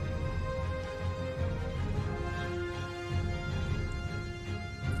here.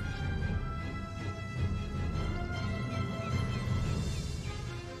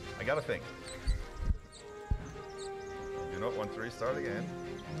 I gotta think. Do not want to restart again.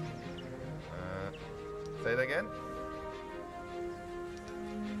 Say it again.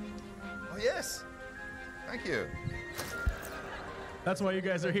 Oh yes. Thank you. That's why you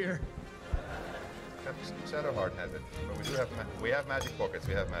guys are here. Shadowheart has it, but we have magic pockets.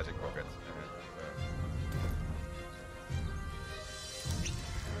 We have magic pockets.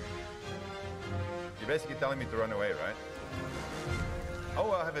 You're basically telling me to run away, right?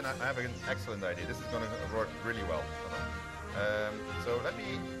 Oh, I have an excellent idea. This is going to work really well. So let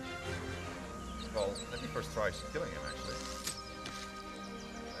me first try killing him, actually.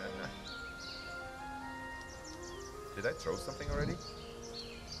 Did I throw something already? I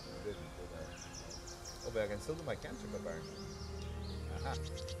didn't, did I? Oh, but I can still do my cantrip, apparently. Aha.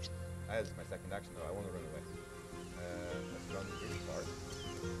 That is my second action, though. I want to run away. Let's run really far.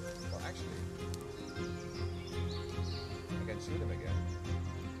 Well, actually, I can shoot him again.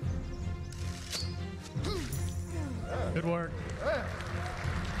 Good work.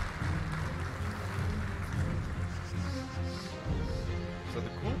 So the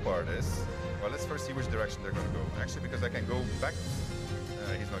cool part is, well, let's first see which direction they're going to go. Actually, because I can go back,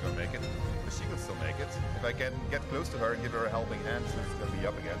 he's not going to make it, but she can still make it. If I can get close to her and give her a helping hand, so it's going to be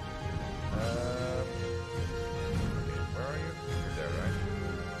up again. Okay, where are you? You're there, right?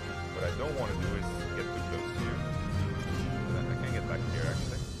 What I don't want to do is get too close to you. I can't get back here,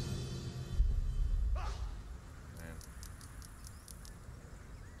 actually.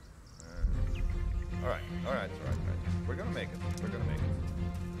 Alright. We're gonna make it.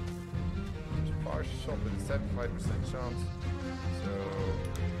 Far shot with a 75% chance. So.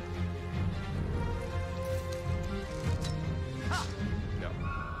 Yeah.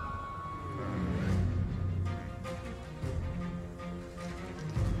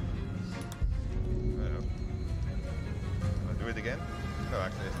 I'll do it again? No,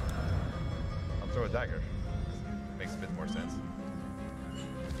 actually. I'll throw a dagger. Makes a bit more sense.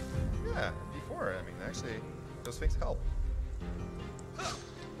 Yeah, before, I mean, actually, those things help.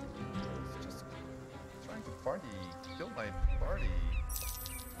 It's just trying to kill my party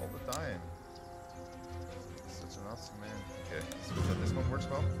all the time. Such an awesome man. Okay, so this one works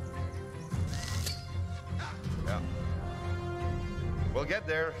well. Yeah. We'll get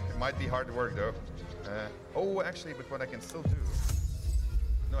there. It might be hard work, though. Oh, actually, but what I can still do...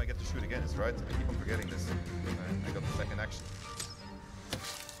 No, I get to shoot again, that's right. I keep on forgetting this. I got the second action.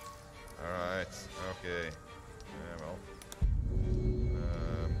 Alright, okay. Well.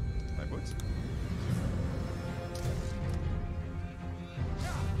 My boots.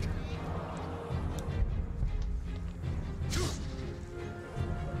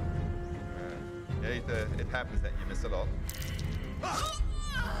 Yeah, it happens that you miss a lot.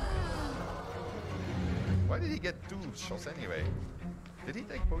 Why did he get 2 shots anyway? Did he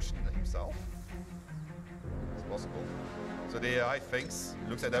take potion himself? It's possible. So the AI thinks,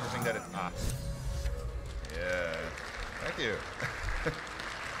 looks at everything that it... Ah. Yeah. Thank you.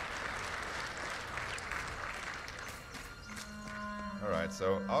 Alright,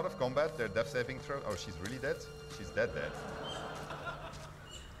 so out of combat, their death saving throw... Oh, she's really dead? She's dead.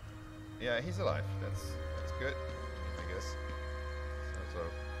 Yeah, he's alive. That's good, I guess. So.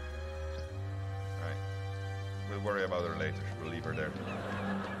 Alright. We'll worry about her later. We'll leave her there.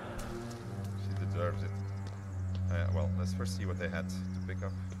 She deserves it. Well, let's first see what they had to pick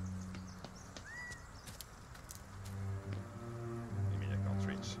up. You mean I can't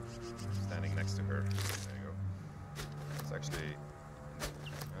reach? Standing next to her. There you go. It's actually...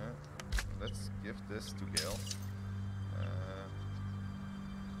 let's give this to Gale.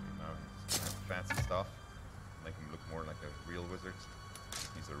 Fancy stuff. Make him look more like a real wizard.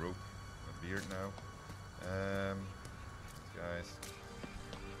 He's a rope, a beard now. These guys.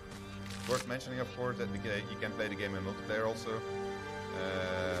 Worth mentioning, of course, that you can play the game in multiplayer also.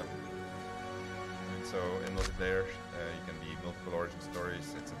 And so in multiplayer, you can be multiple origin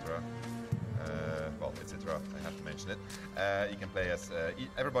stories, etc. Well, etc. I have to mention it. You can play as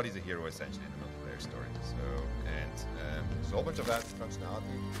everybody's a hero essentially in the multiplayer story. So there's a whole bunch of that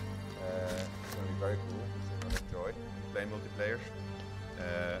functionality. It's going to be very cool. You're going to enjoy playing multiplayer.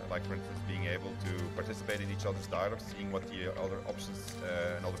 Like for instance, being able to participate in each other's dialogue, seeing what the other options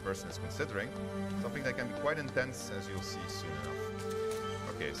another person is considering. Something that can be quite intense, as you'll see soon enough.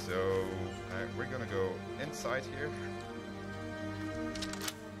 Okay, so we're gonna go inside here.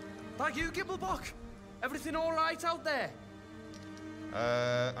 Thank you, Gimblebock. Everything all right out there?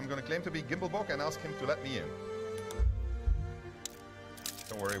 I'm gonna claim to be Gimblebock and ask him to let me in.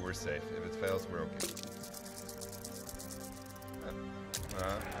 Don't worry, we're safe. If it fails, we're okay.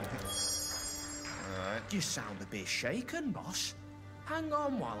 Alright. You sound a bit shaken, boss. Hang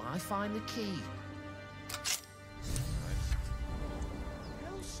on while I find the key.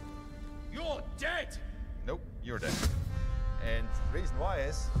 You're dead! them. And the reason why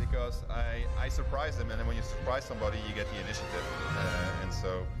is because I surprise them, and then when you surprise somebody, you get the initiative. And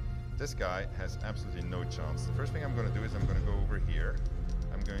so this guy has absolutely no chance. The first thing I'm going to do is I'm going to go over here.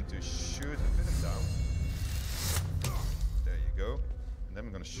 I'm going to shoot and put him down. There you go. And then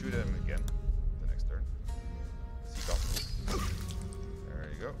I'm going to shoot him again the next turn. See confidence.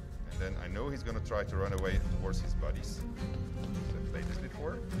 There you go. And then I know he's going to try to run away towards his buddies. So I've played this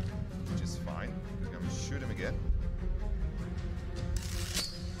before, which is fine. I'm going to shoot him again.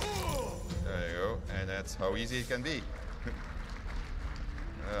 There you go, and that's how easy it can be.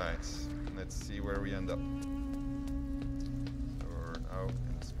 Alright, let's see where we end up. So we're now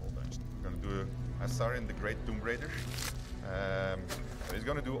in the small dungeon. We're gonna do I started in the Great Tomb Raider. So he's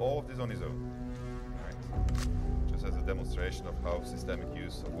gonna do all of this on his own. Right. Just as a demonstration of how systemic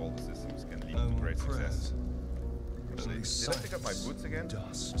use of all the systems can lead to great success. Did I pick up my boots again?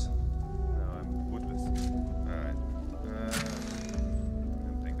 Dust. No, I'm bootless. Alright.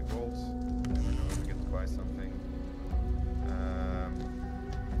 Buy something.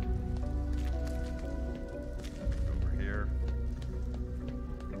 Over here.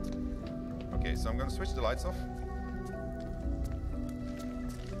 Okay, so I'm going to switch the lights off.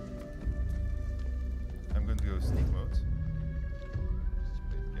 I'm going to go sneak mode. Just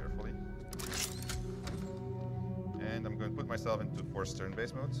play it carefully. And I'm going to put myself into forced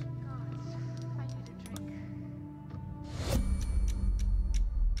turn-based mode.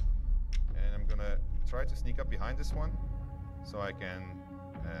 Try to sneak up behind this one, so I can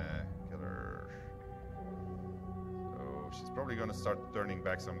kill her. So she's probably going to start turning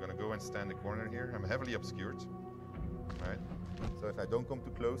back, so I'm going to go and stand in the corner here. I'm heavily obscured, right? So if I don't come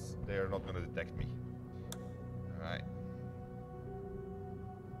too close, they are not going to detect me. All right.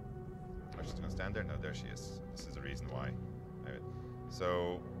 I'm just going to stand there. No, there she is. This is the reason why. Right.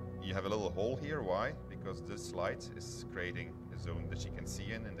 So you have a little hole here. Why? Because this light is creating a zone that she can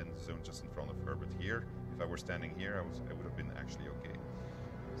see in, and then the zone just in front of her. But here, if I were standing here, I would have been actually okay.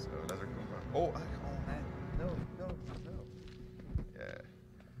 So let her come back. Oh man, no. Yeah.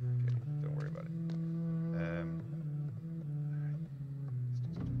 Okay, don't worry about it.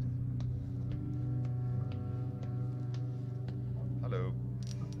 Hello.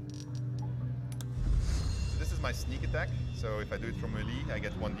 So this is my sneak attack. So if I do it from melee, I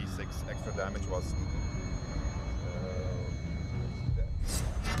get 1d6 extra damage while sneaking.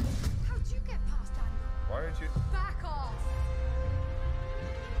 How'd you get past Daniel? Why aren't you? Back off!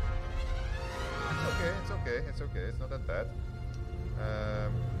 It's okay. It's not that bad.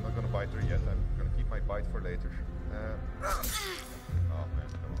 I'm not gonna bite her yet. I'm gonna keep my bite for later. Oh man,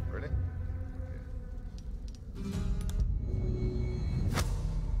 come on, really? Okay.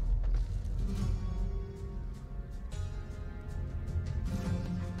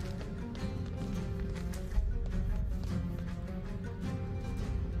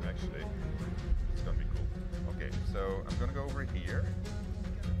 Actually, it's gonna be cool. Okay, so I'm gonna go over here.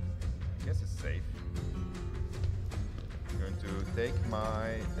 I guess it's safe. I'm going to take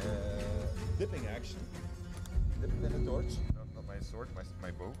my dipping action. Dip it in a torch. No, not my sword,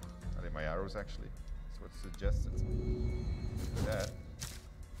 my bow. I think my arrows actually. That's what's suggested. Look at that.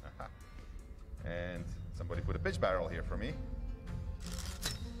 Aha. And somebody put a pitch barrel here for me.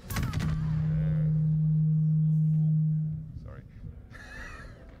 Sorry.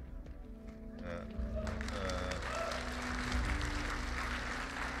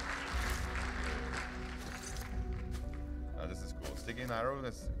 This is cool. Sticking an arrow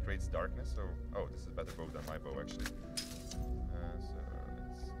that creates darkness. So, oh, this is a better bow than my bow actually. So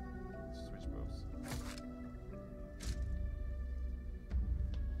let's switch bows.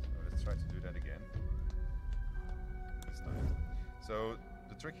 So let's try to do that again. This time. So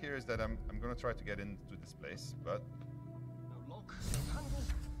the trick here is that I'm going to try to get into this place, but No lock, no handle.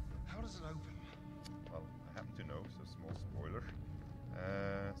 How does it open? well, I happen to know. So small spoiler.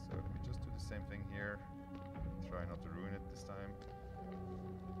 So let me just do the same thing here. Try not to ruin it this time.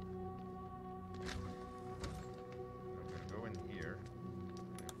 I'm going to go in here.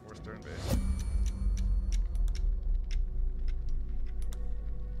 Force turn base.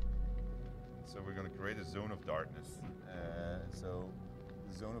 So we're going to create a zone of darkness. So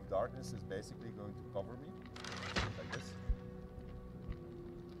the zone of darkness is basically going to cover me like this,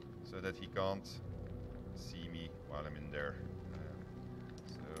 so that he can't see me while I'm in there.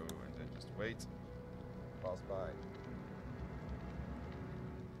 And then just wait. Pass by.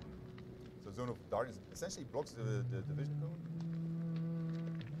 So zone of darkness essentially blocks the vision cone.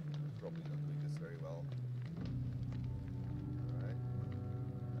 Probably not doing this very well. All right.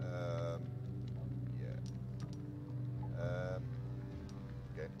 Yeah.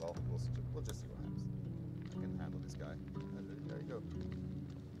 Okay. Well, we'll just see what happens. We can handle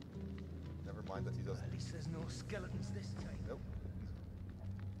mind that he doesn't. At least there's no skeletons this time. Nope.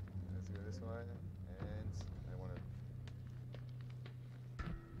 Let's go this way, and I want to. I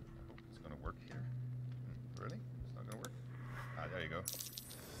hope it's gonna work here. Really? It's not gonna work. Ah, there you go.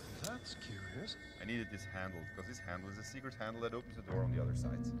 That's curious. I needed this handle because this handle is a secret handle that opens the door on the other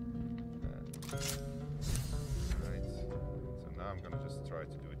side. Right. So now I'm gonna just try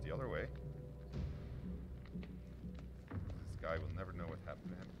to do it the other way. This guy will never know what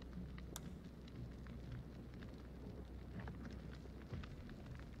happened to him.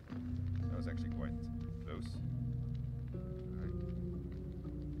 That was actually quite close. Right.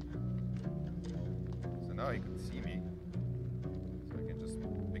 So now he could see me. So I can just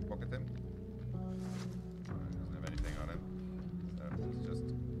pickpocket him. Doesn't have anything on him. So it's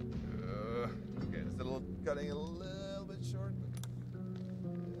just... okay, it's a little cutting a little bit short.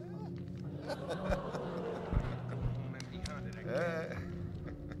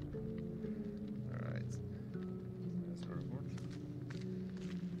 Alright. That's our report.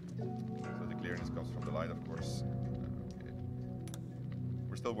 So the clearness comes from the light, of course. Okay.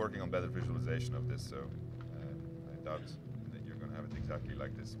 We're still working on better visualization of this, so I doubt that you're going to have it exactly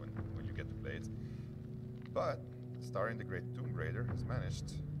like this when you get to play it. But Starring the Great Tomb Raider has managed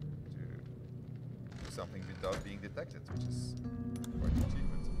to do something without being detected, which is quite an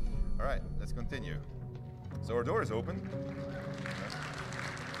achievement. Alright, let's continue. So our door is open.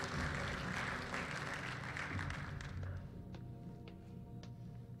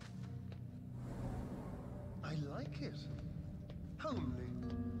 I like it. Homely.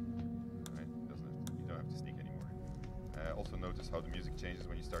 Right, you don't have to sneak anymore. Also notice how the music changes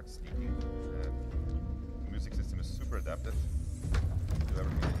when you start sneaking. The music system is super adaptive to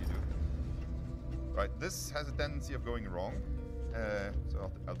everything that you do. Right, this has a tendency of going wrong,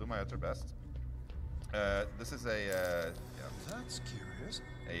 so I'll do my utter best. This is yeah, That's curious.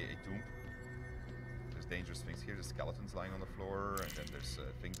 a tomb. There's dangerous things here. There's skeletons lying on the floor, and then there's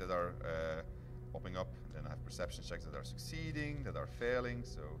things that are popping up. And then I have perception checks that are succeeding, that are failing,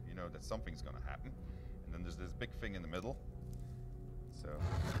 so you know that something's gonna happen. And then there's this big thing in the middle. So,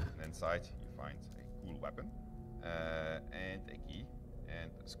 and inside you find a cool weapon, and a key,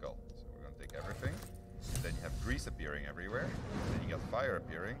 and a skull. So we're gonna take everything. And then you have grease appearing everywhere. And then you got fire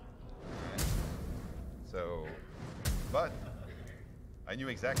appearing. So, but I knew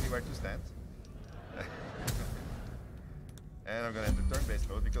exactly where to stand. And I'm going to enter turn-based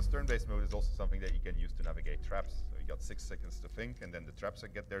mode, because turn-based mode is also something that you can use to navigate traps. So you got 6 seconds to think, and then the traps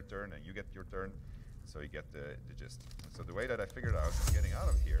get their turn, and you get your turn. So you get the gist. So the way that I figured out getting out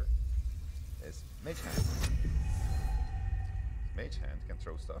of here is Mage Hand. Mage Hand can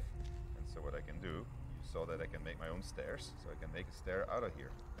throw stuff. And so what I can do, you saw that I can make my own stairs, so I can make a stair out of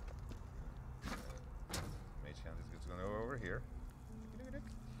here. Mage Hand is just going to go over here.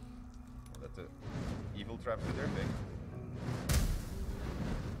 I'll let the evil traps do their thing.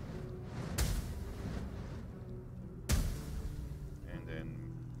 And then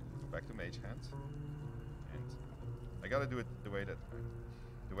go back to Mage Hand. And I gotta do it the way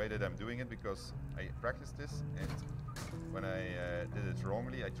that I'm doing it, because I practiced this, and when I did it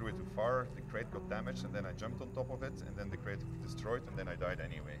wrongly, I threw it too far, the crate got damaged, and then I jumped on top of it, and then the crate got destroyed, and then I died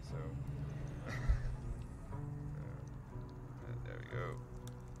anyway, so... there we go.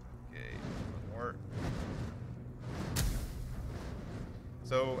 Okay, one more.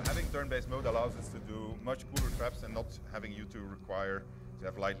 So having turn-based mode allows us to do much cooler traps and not having you to require to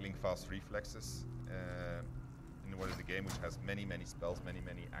have lightning fast reflexes in what is a game which has many spells,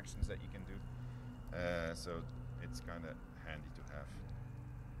 many actions that you can do. So it's kind of handy to have.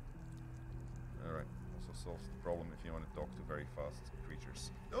 All right, also solves the problem if you want to talk to very fast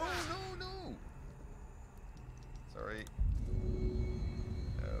creatures. No! Sorry.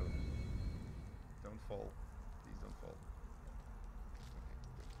 No. Don't fall. Please don't fall.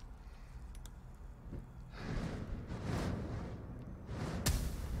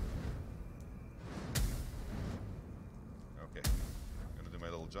 Okay, I'm gonna do my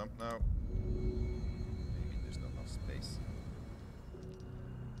little jump now. Maybe there's not enough space.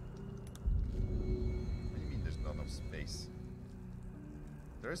 What do you mean there's not enough space?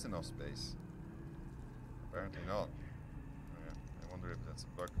 There is enough space. Apparently not. Oh, yeah. I wonder if that's a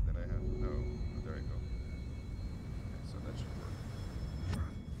bug that I have. No. Oh, there we go. Okay, so that should work.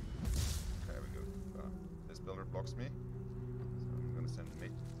 There we go. This builder blocks me. So I'm gonna send the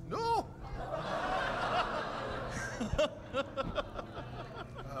mate. No!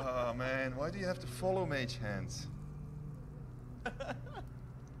 Oh man, why do you have to follow Mage Hands?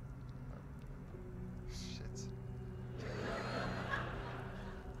 Shit.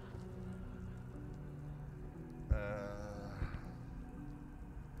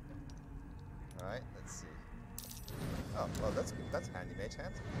 Let's see. Oh, well, that's good. That's handy, Mage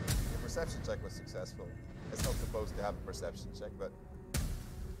Hand. The perception check was successful. It's not supposed to have a perception check, but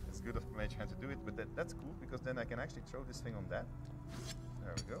it's good of Mage Hand to do it. But that's cool, because then I can actually throw this thing on that.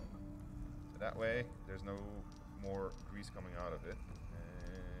 There we go. So that way, there's no more grease coming out of it.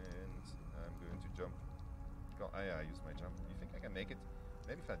 And I'm going to jump. Oh, yeah, I used my jump. Do you think I can make it?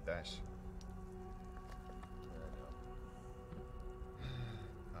 Maybe if I dash.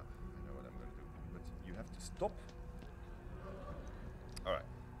 You have to stop. Alright.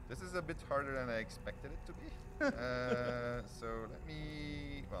 This is a bit harder than I expected it to be. So let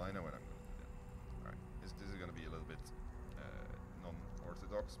me... Well, I know what I'm going to do. Alright. This is going to be a little bit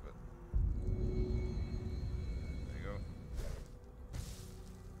non-orthodox, but... There you go.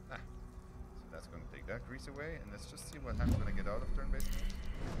 So that's going to take that grease away, and let's just see what happens when I get out of turn-based mode.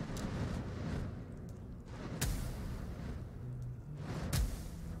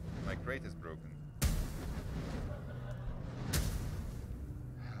 My crate is broken.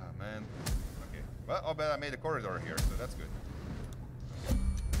 Man. Okay. Well, I'll bet I made a corridor here, so that's good.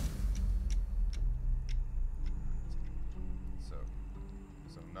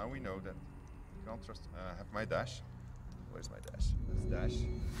 So now we know that you can't trust. I have my dash. Where's my dash? Let's dash.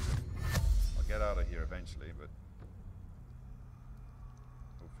 I'll get out of here eventually, but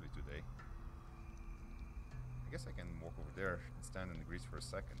hopefully today. I guess I can walk over there and stand in the grease for a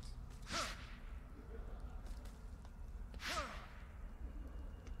second.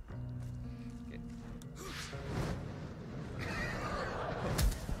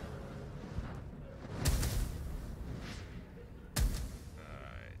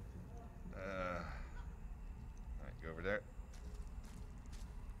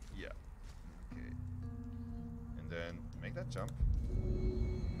 Jump.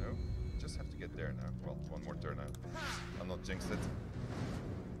 No, just have to get there now. Well, one more turn out. I'll not jinx it.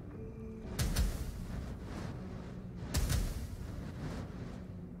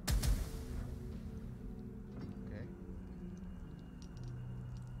 Okay.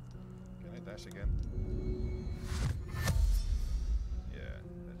 Can I dash again? Yeah,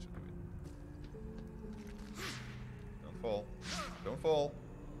 that should do it. Don't fall. Don't fall.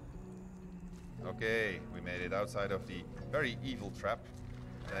 Okay, we made it outside of the very evil trap.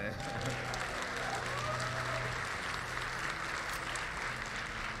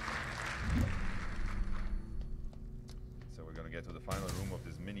 So we're gonna get to the final room of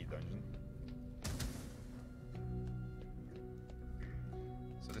this mini dungeon.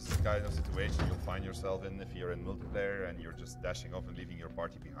 So this is the kind of situation you'll find yourself in if you're in multiplayer and you're just dashing off and leaving your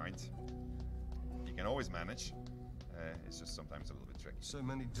party behind. You can always manage. It's just sometimes a little bit tricky. So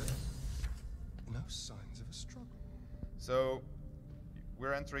many dead. No signs of a struggle. So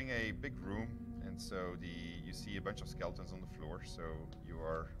we're entering a big room, and so you see a bunch of skeletons on the floor. So you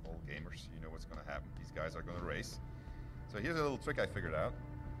are all gamers, you know what's going to happen. These guys are going to race. So here's a little trick I figured out: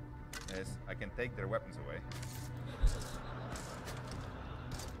 is I can take their weapons away.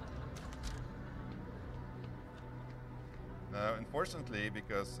 Now, unfortunately,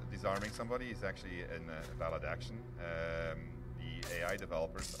 because disarming somebody is actually a valid action, the AI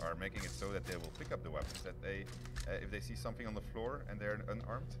developers are making it so that they will pick up the weapons. That they, if they see something on the floor and they're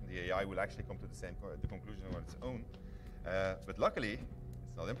unarmed, the AI will actually come to the same the conclusion on its own. But luckily,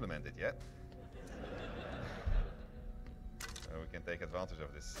 it's not implemented yet. So we can take advantage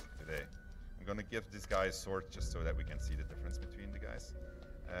of this today. I'm going to give this guy a sword just so that we can see the difference between the guys.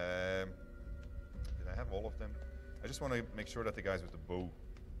 Did I have all of them? I just want to make sure that the guys with the bow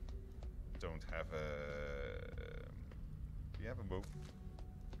don't have a... Do you have a bow?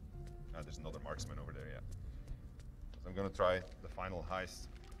 Ah, there's another marksman over there, yeah. So I'm going to try the final heist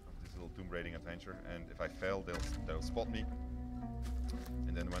of this little tomb raiding adventure, and if I fail, they'll spot me.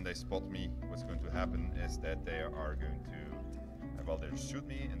 And then when they spot me, what's going to happen is that they are going to, well, they'll shoot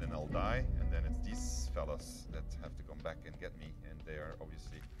me, and then I'll die, and then it's these fellas that have to come back and get me, and they are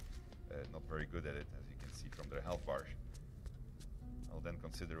obviously not very good at it, as you can see from their health bars. I'll then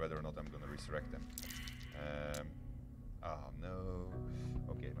consider whether or not I'm going to resurrect them. Oh no.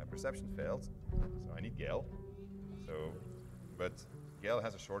 Okay, my perception failed, so I need Gale. So, but Gale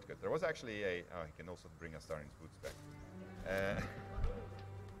has a shortcut. There was actually a... Oh, he can also bring Astarion's boots back.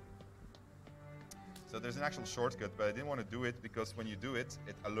 So there's an actual shortcut, but I didn't want to do it because when you do it,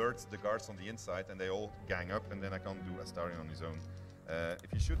 it alerts the guards on the inside and they all gang up, and then I can't do Astarion on his own.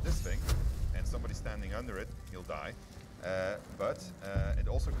 If you shoot this thing and somebody's standing under it, he'll die. But it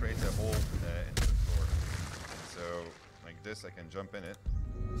also creates a hole into the floor. And so, like this, I can jump in it.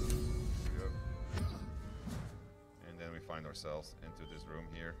 There we go. And then we find ourselves into this room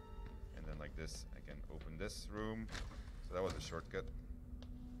here. And then like this, I can open this room. So that was a shortcut.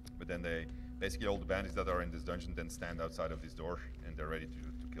 But then they basically all the bandits that are in this dungeon then stand outside of this door and they're ready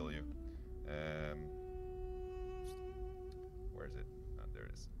to kill you. Where is it? Oh, there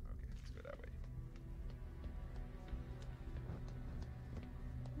it is. Okay, let's go that way.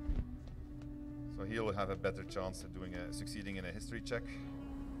 So he'll have a better chance at doing succeeding in a history check,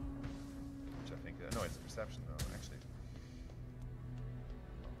 which I think no, it's perception. No, actually,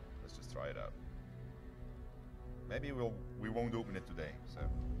 let's just try it out. Maybe we won't open it today, so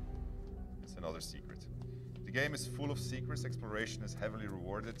it's another secret. The game is full of secrets. Exploration is heavily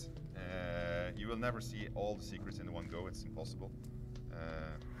rewarded. You will never see all the secrets in one go. It's impossible. So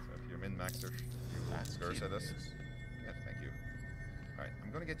if you're min-maxer, you will curse at us. Yeah, thank you. All right,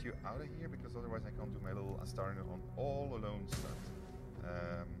 I'm gonna get you out of here because otherwise I can't do my little Astarno on all alone stunt.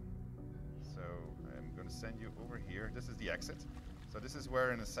 So I'm gonna send you over here. This is the exit. So this is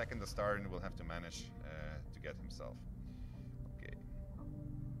where in a second Astarno will have to manage to get himself. Okay.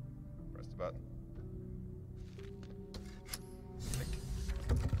 Press the button. Click.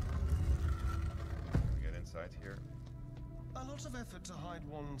 Get inside here. A lot of effort to hide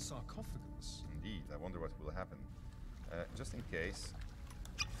one sarcophagus. Indeed. I wonder what will happen. Just in case.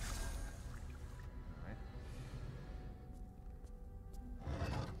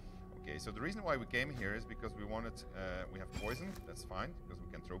 Okay, so the reason why we came here is because we wanted, we have poison, that's fine, because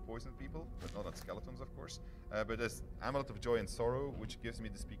we can throw poison at people, but not at skeletons, of course. But there's Amulet of Joy and Sorrow, which gives me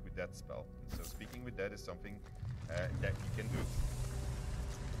the Speak with Dead spell. So Speaking with Dead is something that you can do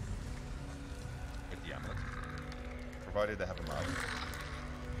with the Amulet, provided they have a mouth.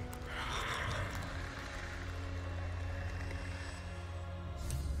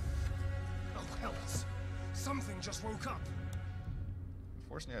 Oh, hells! Something just woke up!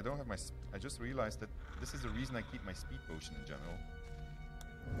 Unfortunately, I don't have my... I just realized that this is the reason I keep my speed potion in general.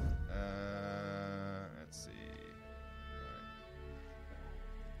 Let's see...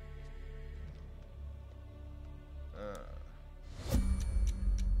 Right.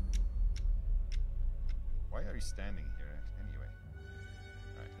 Why are you standing here anyway?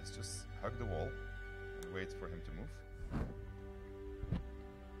 Alright, let's just hug the wall and wait for him to move.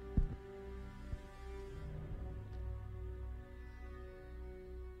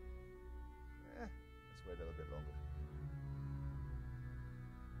 Wait a little bit longer.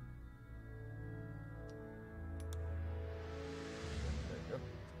 There you go.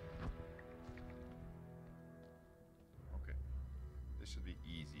 Okay. This should be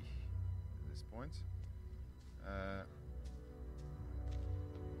easy at this point.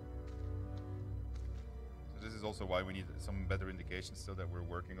 So this is also why we need some better indications still that we're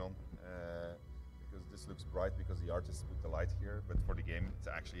working on. Because this looks bright because the artist put the light here, but for the game,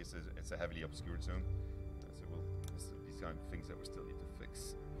 it's a heavily obscured zone. So these kind of things that we still need to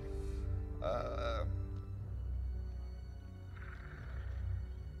fix. All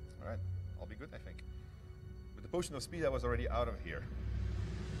right, I'll be good, I think. With the potion of speed, I was already out of here.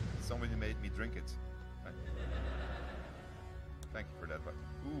 Somebody made me drink it. Right? Thank you for that, but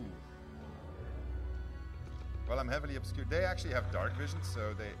ooh. Well, I'm heavily obscured. They actually have dark vision,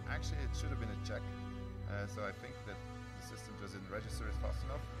 so it should have been a check. So I think that the system just didn't register it fast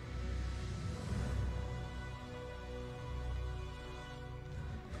enough.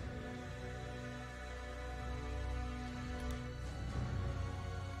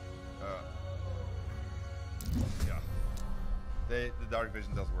 Yeah. The dark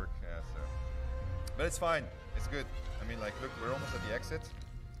vision does work, yeah, so. But it's fine. It's good. I mean, like, look, we're almost at the exit.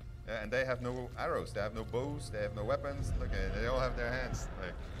 And they have no arrows, they have no bows, they have no weapons. Look, they all have their hands.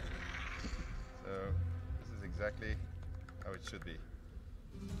 Like, so this is exactly how it should be.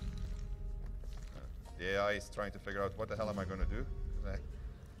 The AI is trying to figure out what the hell am I going to do.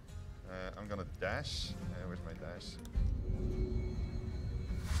 I'm going to dash. Where's my dash?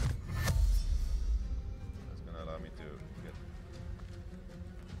 That's going to allow me to get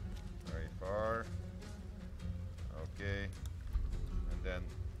very far. Okay. And then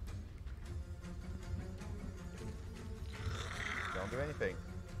don't do anything.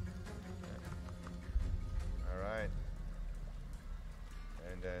 Yeah. All right.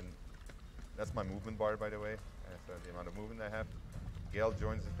 And then that's my movement bar, by the way. So the amount of movement I have. Gale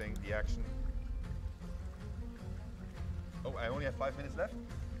joins the thing, the action. Oh, I only have 5 minutes left?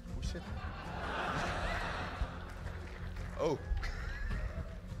 Oh, shit. Oh.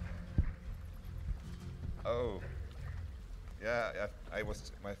 Oh. Yeah,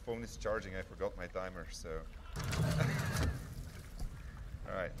 my phone is charging. I forgot my timer, so.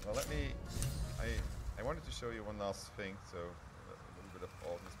 All right, well, I wanted to show you one last thing, so a little bit of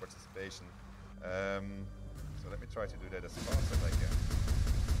audience participation. So let me try to do that as fast as I can.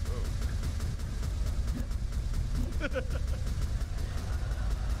 Oh.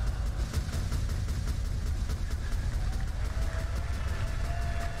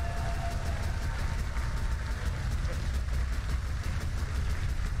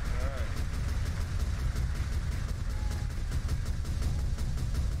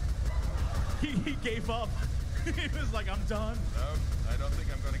 He gave up. He was like, I'm done. No, I don't think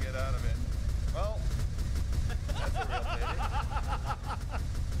I'm going to get out of it. Well, that's a real pity.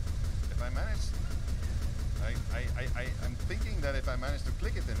 If I manage, I'm thinking that if I manage to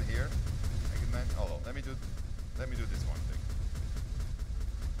click it in here, I can manage. Oh, let me do this one thing.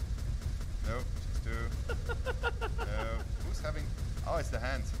 No, she's two. No, who's having? Oh, it's the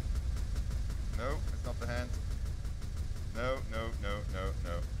hand. No, it's not the hand. No.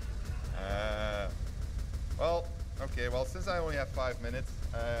 Well, okay. Well, since I only have 5 minutes,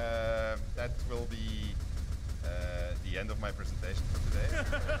 that will be the end of my presentation for today.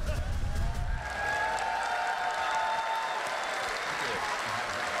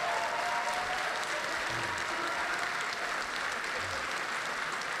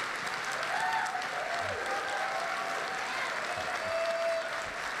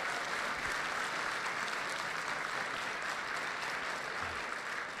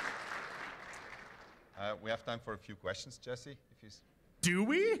 We have time for a few questions, Jesse. If you Do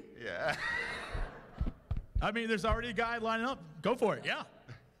we? yeah. I mean, there's already a guy lining up. Go for it, yeah.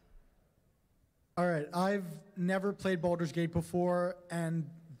 All right, I've never played Baldur's Gate before, and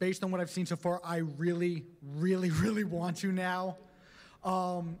based on what I've seen so far, I really want to now.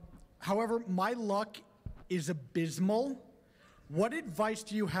 However, my luck is abysmal. What advice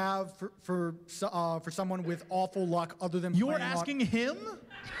do you have for someone with awful luck other than You're asking him?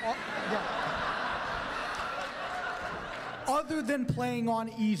 Yeah. Other than playing on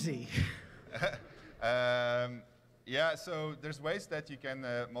easy. Yeah, so there's ways that you can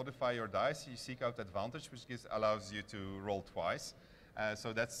modify your dice. You seek out advantage, which allows you to roll twice.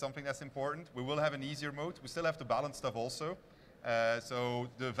 So that's something that's important. We will have an easier mode. We still have to balance stuff also. So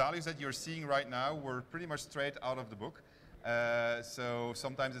the values that you're seeing right now were pretty much straight out of the book. So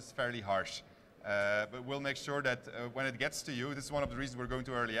sometimes it's fairly harsh. But we'll make sure that when it gets to you, this is one of the reasons we're going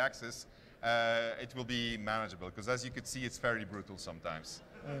to early access, it will be manageable. Because as you could see, it's fairly brutal sometimes.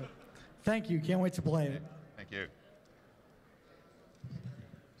 Thank you. Can't wait to play it. Thank you.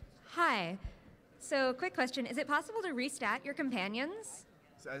 Hi. So, quick question. Is it possible to restat your companions?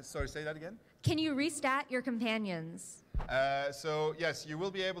 Sorry, say that again? Can you restat your companions? So, yes, you will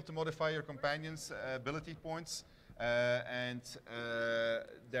be able to modify your companions' ability points and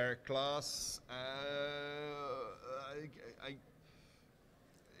their class.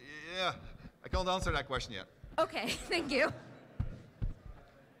 Yeah, I can't answer that question yet. Okay, thank you.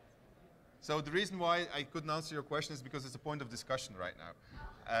 So the reason why I couldn't answer your question is because it's a point of discussion right now.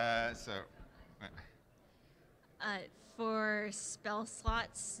 For spell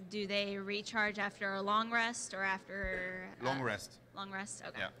slots, do they recharge after a long rest or after... long rest. Long rest,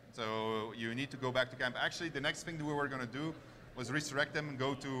 okay. Yeah, so you need to go back to camp. Actually, the next thing that we were going to do was resurrect them and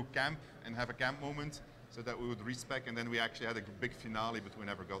go to camp and have a camp moment so that we would respec, and then we actually had a big finale, but we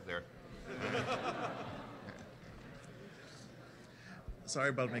never got there. Sorry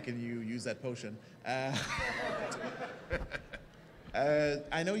about making you use that potion.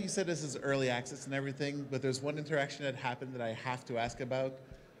 I know you said this is early access and everything, but there's one interaction that happened that I have to ask about.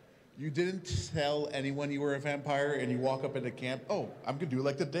 You didn't tell anyone you were a vampire, and you walk up into camp, oh, I'm gonna do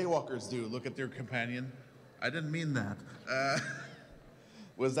like the Daywalkers do, look at their companion. I didn't mean that.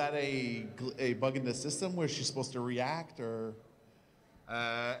 Was that a bug in the system where she's supposed to react, or?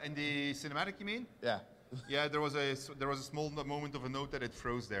 In the cinematic, you mean? Yeah. Yeah, there was a small moment of a note that it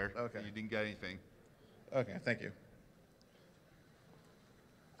froze there. Okay. You didn't get anything. Okay, thank you.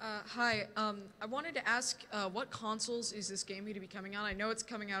 Hi, I wanted to ask, what consoles is this game going to be coming on? I know it's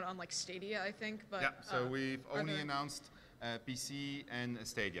coming out on like Stadia, I think, but... Yeah, so we've only announced PC and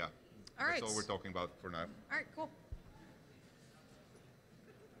Stadia. All right. That's all we're talking about for now. All right, cool.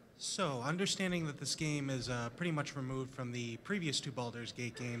 So, understanding that this game is pretty much removed from the previous two Baldur's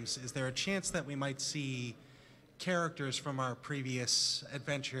Gate games, is there a chance that we might see characters from our previous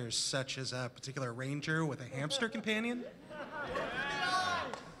adventures, such as a particular ranger with a hamster companion?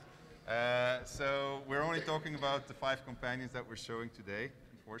 So we're only talking about the 5 companions that we're showing today,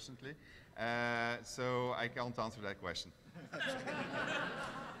 unfortunately. So I can't answer that question.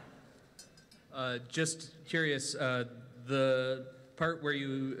 Just curious, the part where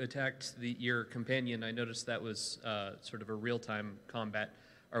you attacked your companion, I noticed that was sort of a real-time combat.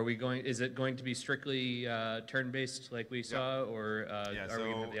 Is it going to be strictly turn-based like we saw, or are we going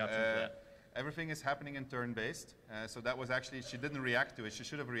to have the option for that? Everything is happening in turn-based. So that was actually, she didn't react to it. She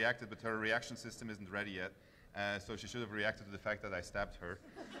should have reacted, but her reaction system isn't ready yet. So she should have reacted to the fact that I stabbed her.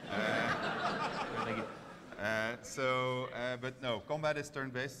 Thank you. But no, combat is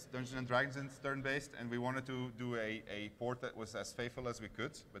turn-based. Dungeons and Dragons is turn-based, and we wanted to do a port that was as faithful as we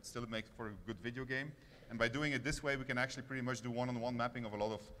could, but still make for a good video game. And by doing it this way, we can actually pretty much do one-on-one mapping of a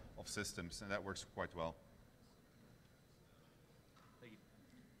lot of systems, and that works quite well.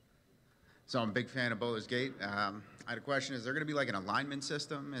 So I'm a big fan of Baldur's Gate. I had a question. Is there going to be like an alignment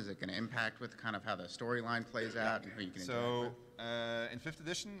system? Is it going to impact with kind of how the storyline plays out and who you can interact with? In 5th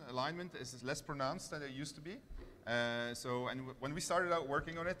edition, alignment is less pronounced than it used to be. When we started out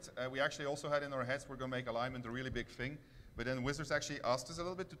working on it, we actually also had in our heads we're going to make alignment a really big thing. But then Wizards actually asked us a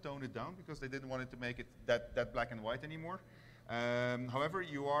little bit to tone it down because they didn't want it to make it that black and white anymore. However,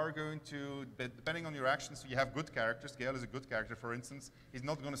 you are going to, depending on your actions, you have good characters. Gale is a good character, for instance. He's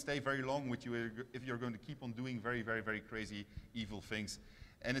not going to stay very long with you if you're going to keep on doing very, very, very crazy, evil things.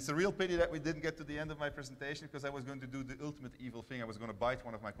 And it's a real pity that we didn't get to the end of my presentation because I was going to do the ultimate evil thing. I was going to bite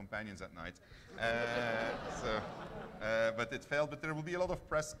one of my companions at night. But it failed. But there will be a lot of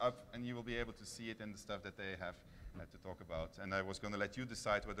press up, and you will be able to see it in the stuff that they have to talk about. And I was going to let you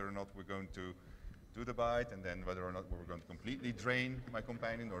decide whether or not we're going to do the bite, and then whether or not we're going to completely drain my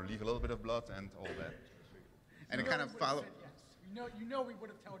companion or leave a little bit of blood and all that. And it kind of follow. Yes. You know we would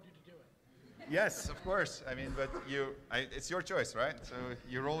have told you to do it. Yes, of course. I mean, but it's your choice, right? So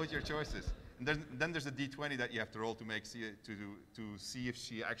you roll with your choices. And then there's a D20 that you have to roll to see if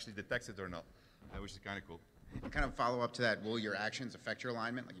she actually detects it or not, which is kind of cool. And kind of follow up to that, will your actions affect your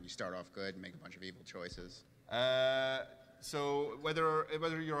alignment? Like if you start off good and make a bunch of evil choices? So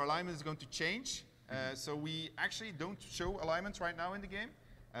whether your alignment is going to change, so we actually don't show alignments right now in the game.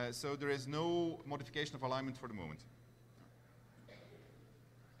 So there is no modification of alignment for the moment.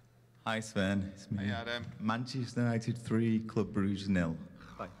 Hi Sven, it's me. Hi Adam. Manchester United 3, Club Brugge 0.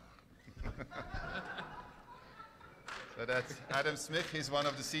 Bye. So that's Adam Smith. He's one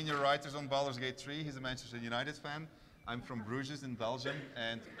of the senior writers on Baldur's Gate 3. He's a Manchester United fan. I'm from Bruges in Belgium,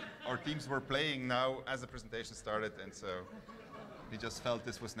 and our teams were playing now as the presentation started, and so he just felt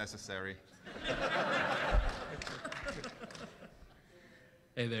this was necessary.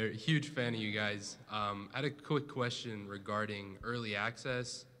 Hey there, huge fan of you guys. I had a quick question regarding early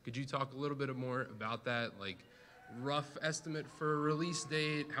access. Could you talk a little bit more about that? Like, rough estimate for a release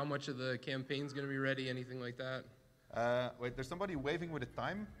date, how much of the campaign's gonna be ready, anything like that? Wait, there's somebody waving with a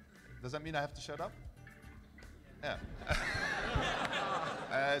time. Does that mean I have to shut up? Yeah.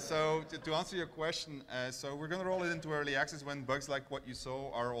 So to answer your question, so we're going to roll it into early access when bugs like what you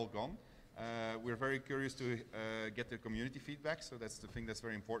saw are all gone. We're very curious to get the community feedback, so that's the thing that's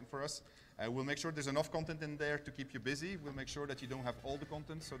very important for us. We'll make sure there's enough content in there to keep you busy. We'll make sure that you don't have all the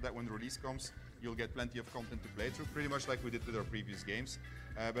content so that when the release comes, you'll get plenty of content to play through, pretty much like we did with our previous games.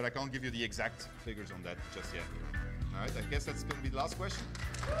 But I can't give you the exact figures on that just yet. All right, I guess that's going to be the last question.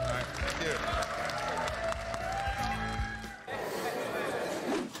 All right, thank you.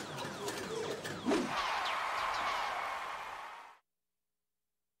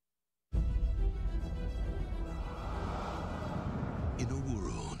 In a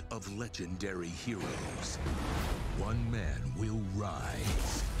world of legendary heroes, one man will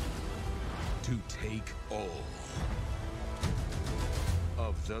rise to take all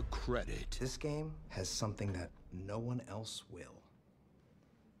of the credit. This game has something that no one else will.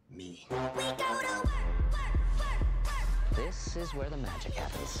 Me. This is where the magic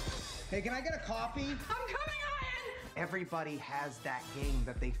happens. Hey, can I get a coffee? I'm coming on! Everybody has that game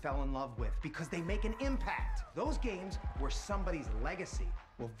that they fell in love with because they make an impact. Those games were somebody's legacy.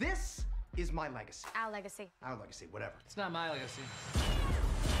 Well, this is my legacy. Our legacy. Our legacy, whatever. It's not my legacy.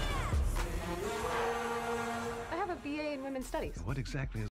 I have a BA in Women's Studies. What exactly is